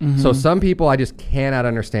 Mm-hmm. So some people I just cannot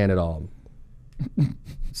understand at all.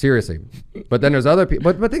 Seriously. But then there's other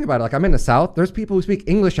people. But think about it. Like I'm in the South. There's people who speak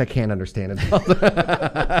English I can't understand as well.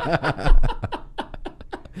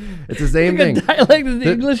 It's the same thing. Dialect is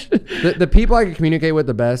English. The people I can communicate with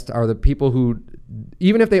the best are the people who,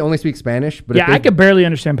 even if they only speak Spanish. But I could barely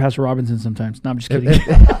understand Pastor Robinson sometimes. No, I'm just kidding.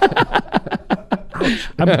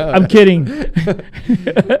 I'm kidding.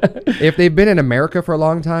 If they've been in America for a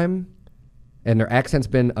long time and their accent's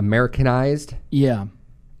been Americanized. Yeah.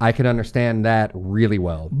 I can understand that really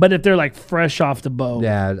well. But if they're like fresh off the boat.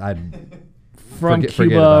 Yeah, I'd from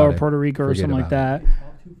Cuba or Puerto Rico or something like that.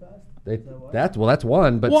 That's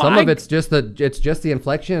one, but some of it's just the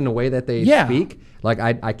inflection and the way that they speak. Like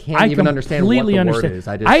I can't even understand what the word is.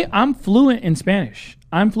 I'm fluent in Spanish.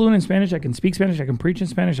 I can speak Spanish. I can preach in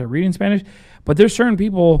Spanish. I read in Spanish. But there's certain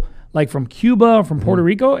people like from Cuba or from Puerto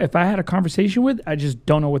Rico. If I had a conversation with, I just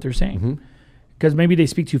don't know what they're saying because maybe they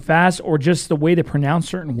speak too fast or just the way they pronounce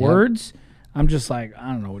certain words. I'm just like, I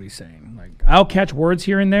don't know what he's saying. Like I'll catch words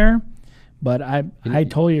here and there. But I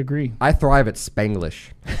totally agree. I thrive at Spanglish.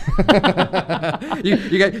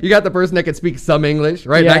 you got the person that can speak some English,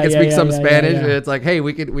 right? And I can speak some Spanish. And it's like, hey,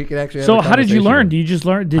 we could actually. So how did you learn? Do you just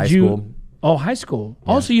learn? High school. Oh, high school.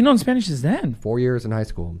 Yeah. Oh, so you know Spanish is then 4 years in high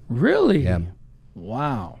school. Really? Yeah.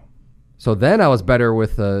 Wow. So then I was better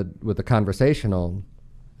with the conversational.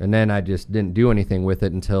 And then I just didn't do anything with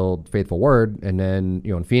it until Faithful Word. And then,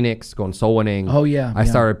 in Phoenix, going soul winning. Oh, yeah. I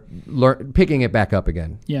started picking it back up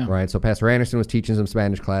again. Yeah. Right. So Pastor Anderson was teaching some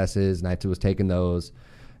Spanish classes, and I was taking those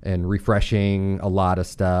and refreshing a lot of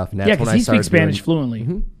stuff. And that's because he speaks Spanish fluently.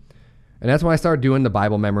 Mm-hmm. And that's when I started doing the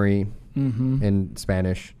Bible memory in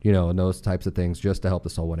Spanish, and those types of things just to help the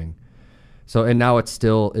soul winning. So, and now it's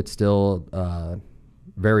still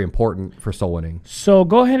very important for soul winning. So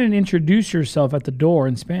go ahead and introduce yourself at the door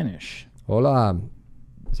in Spanish. Hola,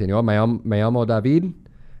 señor, me llamo David.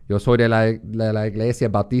 Yo soy de la Iglesia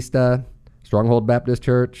Bautista, Stronghold Baptist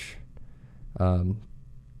Church.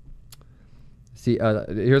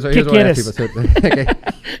 Here's what I ask people.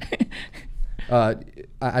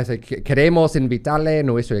 I say, queremos invitarle a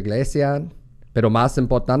nuestra iglesia, pero más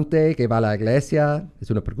importante que va a la iglesia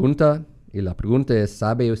es una pregunta. Y la pregunta es,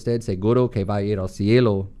 ¿sabe usted seguro que va a ir al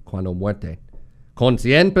cielo cuando muerte? Con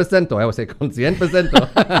 100%. I would say con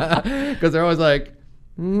 100%. Because they're always like,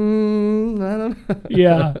 I don't know.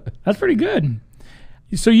 Yeah, that's pretty good.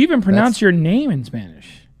 So you even pronounce your name in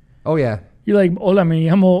Spanish. Oh, yeah. You're like, hola, me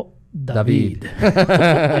llamo David.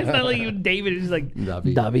 It's not like you David. It's like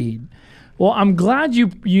David. Well, I'm glad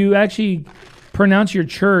you actually pronounce your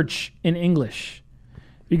church in English,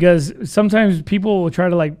 because sometimes people will try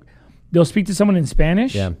to they'll speak to someone in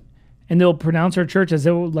Spanish. Yeah. And they'll pronounce our church as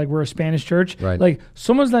though we're a Spanish church. Right. Like,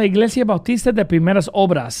 somos la Iglesia Bautista de Primeras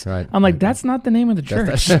Obras. Right. I'm like, that's not the name of the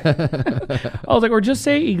church. I was like, or just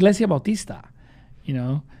say Iglesia Bautista,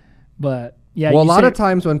 But yeah. Well, a lot of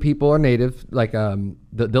times when people are native,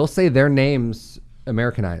 they'll say their names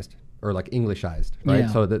Americanized or Englishized, right? Yeah.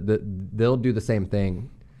 So they'll do the same thing.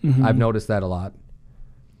 Mm-hmm. I've noticed that a lot.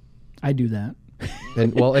 I do that.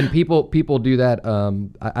 And people do that.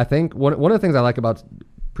 I think one of the things I like about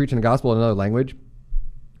preaching the gospel in another language,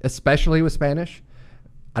 especially with Spanish.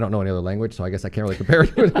 I don't know any other language, so I guess I can't really compare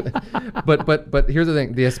it. But here's the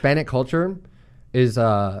thing: the Hispanic culture is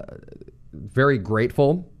very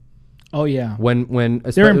grateful. Oh yeah. When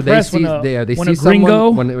they're impressed they when see a gringo,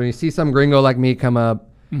 someone when you see some gringo like me come up.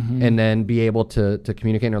 Mm-hmm. And then be able to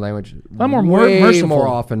communicate in their language a lot more way merciful. More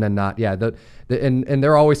often than not. Yeah. And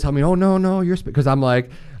they're always telling me, oh, no, you're because I'm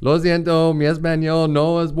like, lo siento, mi español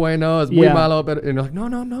no es bueno, es muy malo. But, and they're like,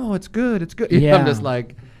 no, it's good. Yeah. I'm just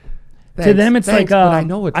like, to them, it's but I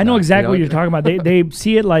know exactly what you're talking about. They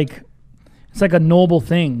see it like it's like a noble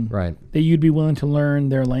thing. Right. That you'd be willing to learn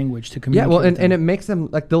their language to communicate. Yeah, well, and it makes them,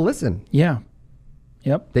 they'll listen. Yeah.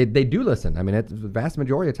 Yep. They do listen. I mean, it's the vast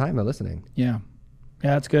majority of the time they're listening. Yeah.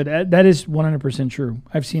 Yeah, that's good. That is 100% true.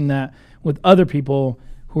 I've seen that with other people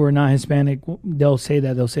who are not Hispanic. They'll say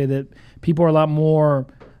that people are a lot more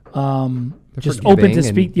just open to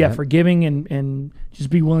speak. Forgiving and just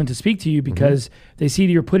be willing to speak to you because they see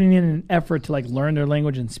that you're putting in an effort to learn their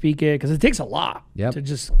language and speak it, because it takes a lot to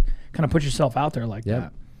just kind of put yourself out there like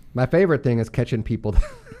that. My favorite thing is catching people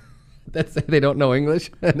that say they don't know English,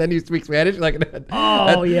 and then you speak Spanish. That's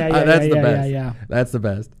the best. Yeah. That's the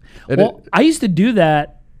best. I used to do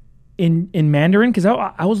that in Mandarin, because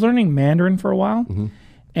I was learning Mandarin for a while,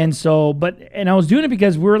 and so I was doing it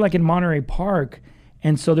because we were in Monterey Park,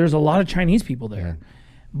 and so there's a lot of Chinese people there. Yeah.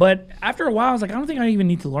 But after a while, I was like, I don't think I even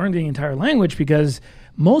need to learn the entire language, because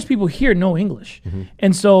most people here know English,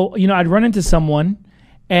 and so I'd run into someone.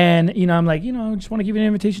 And, I'm like, I just want to give you an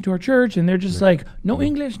invitation to our church. And they're just like, no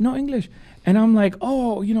English. And I'm like,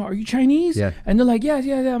 oh, are you Chinese? Yeah. And they're like, yeah,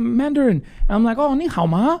 Mandarin. And I'm like, oh, ni hao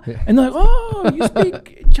ma. Yeah. And they're like, oh, you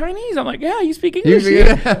speak Chinese? I'm like, yeah, you speak English.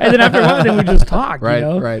 And then after a while, then we just talk,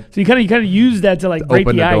 right. So you kind of use that to break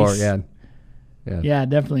open the door, ice. Yeah,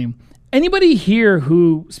 definitely. Anybody here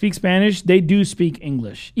who speaks Spanish, they do speak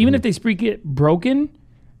English. Even if they speak it broken,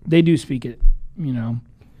 they do speak it,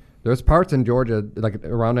 There's parts in Georgia,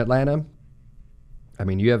 around Atlanta. I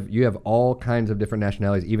mean, you have all kinds of different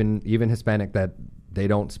nationalities, even Hispanic, that they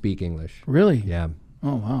don't speak English. Really? Yeah.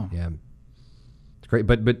 Oh wow. Yeah. It's great,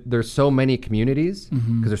 but there's so many communities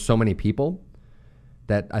because there's so many people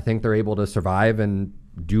that I think they're able to survive and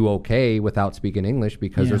do okay without speaking English,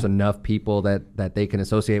 because there's enough people that they can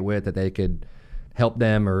associate with, that they could help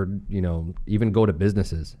them, or even go to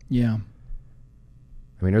businesses. Yeah.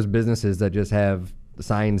 I mean, there's businesses that just have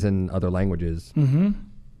signs in other languages.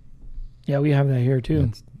 Yeah, we have that here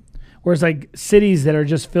too. Whereas cities that are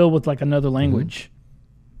just filled with another language.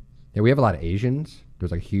 Yeah, we have a lot of Asians.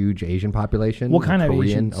 There's a huge Asian population. What kind of Korean?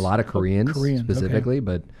 Asians? A lot of Koreans, Korean specifically,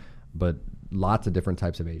 but lots of different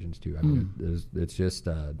types of Asians too. I mean, it's just.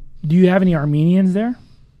 Do you have any Armenians there?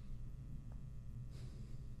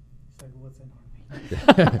 It's like, what's an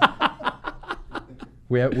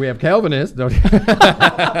Armenian? We have Calvinists. Don't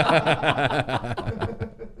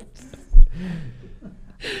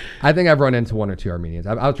I think I've run into one or two Armenians.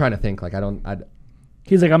 I was trying to think.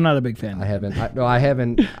 He's like, I'm not a big fan. I haven't. I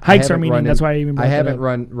haven't. Hike's Armenian. That's why I even. I haven't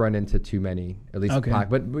run into too many. At least okay.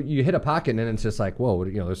 But you hit a pocket, and then it's just like, whoa,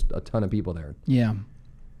 there's a ton of people there. Yeah.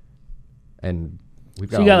 And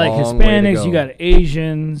we've got. So you got Hispanics. You got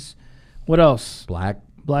Asians. What else? Black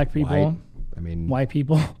people. White. I mean, white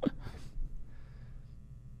people.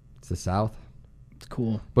 It's the South. It's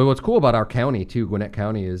cool. But what's cool about our county too, Gwinnett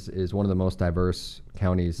County is one of the most diverse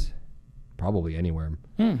counties probably anywhere.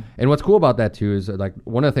 And what's cool about that too is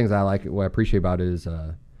one of the things what I appreciate about it is,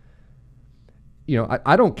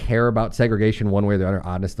 I don't care about segregation one way or the other,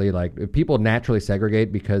 honestly. If people naturally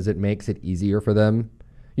segregate because it makes it easier for them.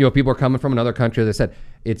 People are coming from another country. As I said,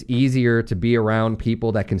 it's easier to be around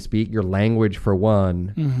people that can speak your language for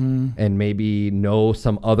one, and maybe know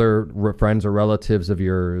some other friends or relatives of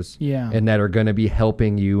yours, and that are going to be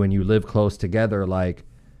helping you, and you live close together.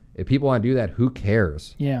 If people want to do that, who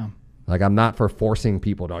cares? Yeah. I'm not for forcing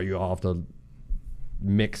people to, you all have to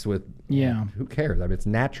mix with. Yeah. Who cares? I mean, it's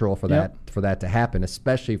natural for that to happen,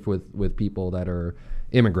 especially with people that are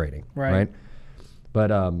immigrating. Right. But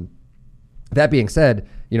That being said,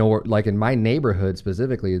 like in my neighborhood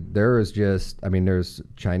specifically, there's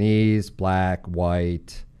Chinese, black,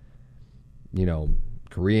 white,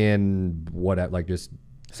 Korean, whatever, like just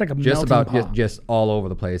it's like a just melting about pot. just all over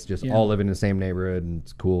the place, all living in the same neighborhood, and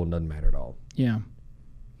it's cool and doesn't matter at all. Yeah,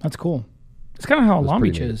 that's cool. It's kind of how Long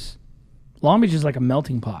Beach is. Long Beach is like a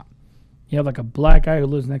melting pot. You have like a black guy who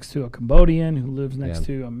lives next to a Cambodian, who lives next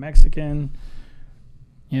to a Mexican.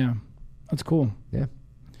 Yeah, that's cool. Yeah.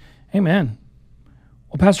 Amen.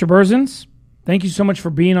 Well, Pastor Berzins, thank you so much for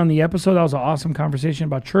being on the episode. That was an awesome conversation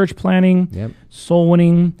about church planning, soul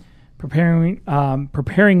winning, preparing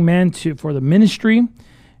men for the ministry.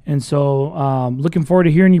 And so looking forward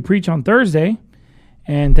to hearing you preach on Thursday,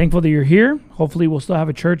 and thankful that you're here. Hopefully we'll still have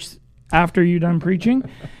a church after you're done preaching.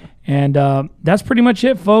 And that's pretty much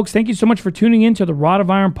it, folks. Thank you so much for tuning in to the Rod of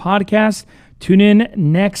Iron podcast. Tune in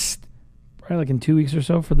next, probably like in 2 weeks or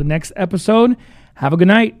so, for the next episode. Have a good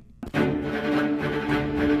night.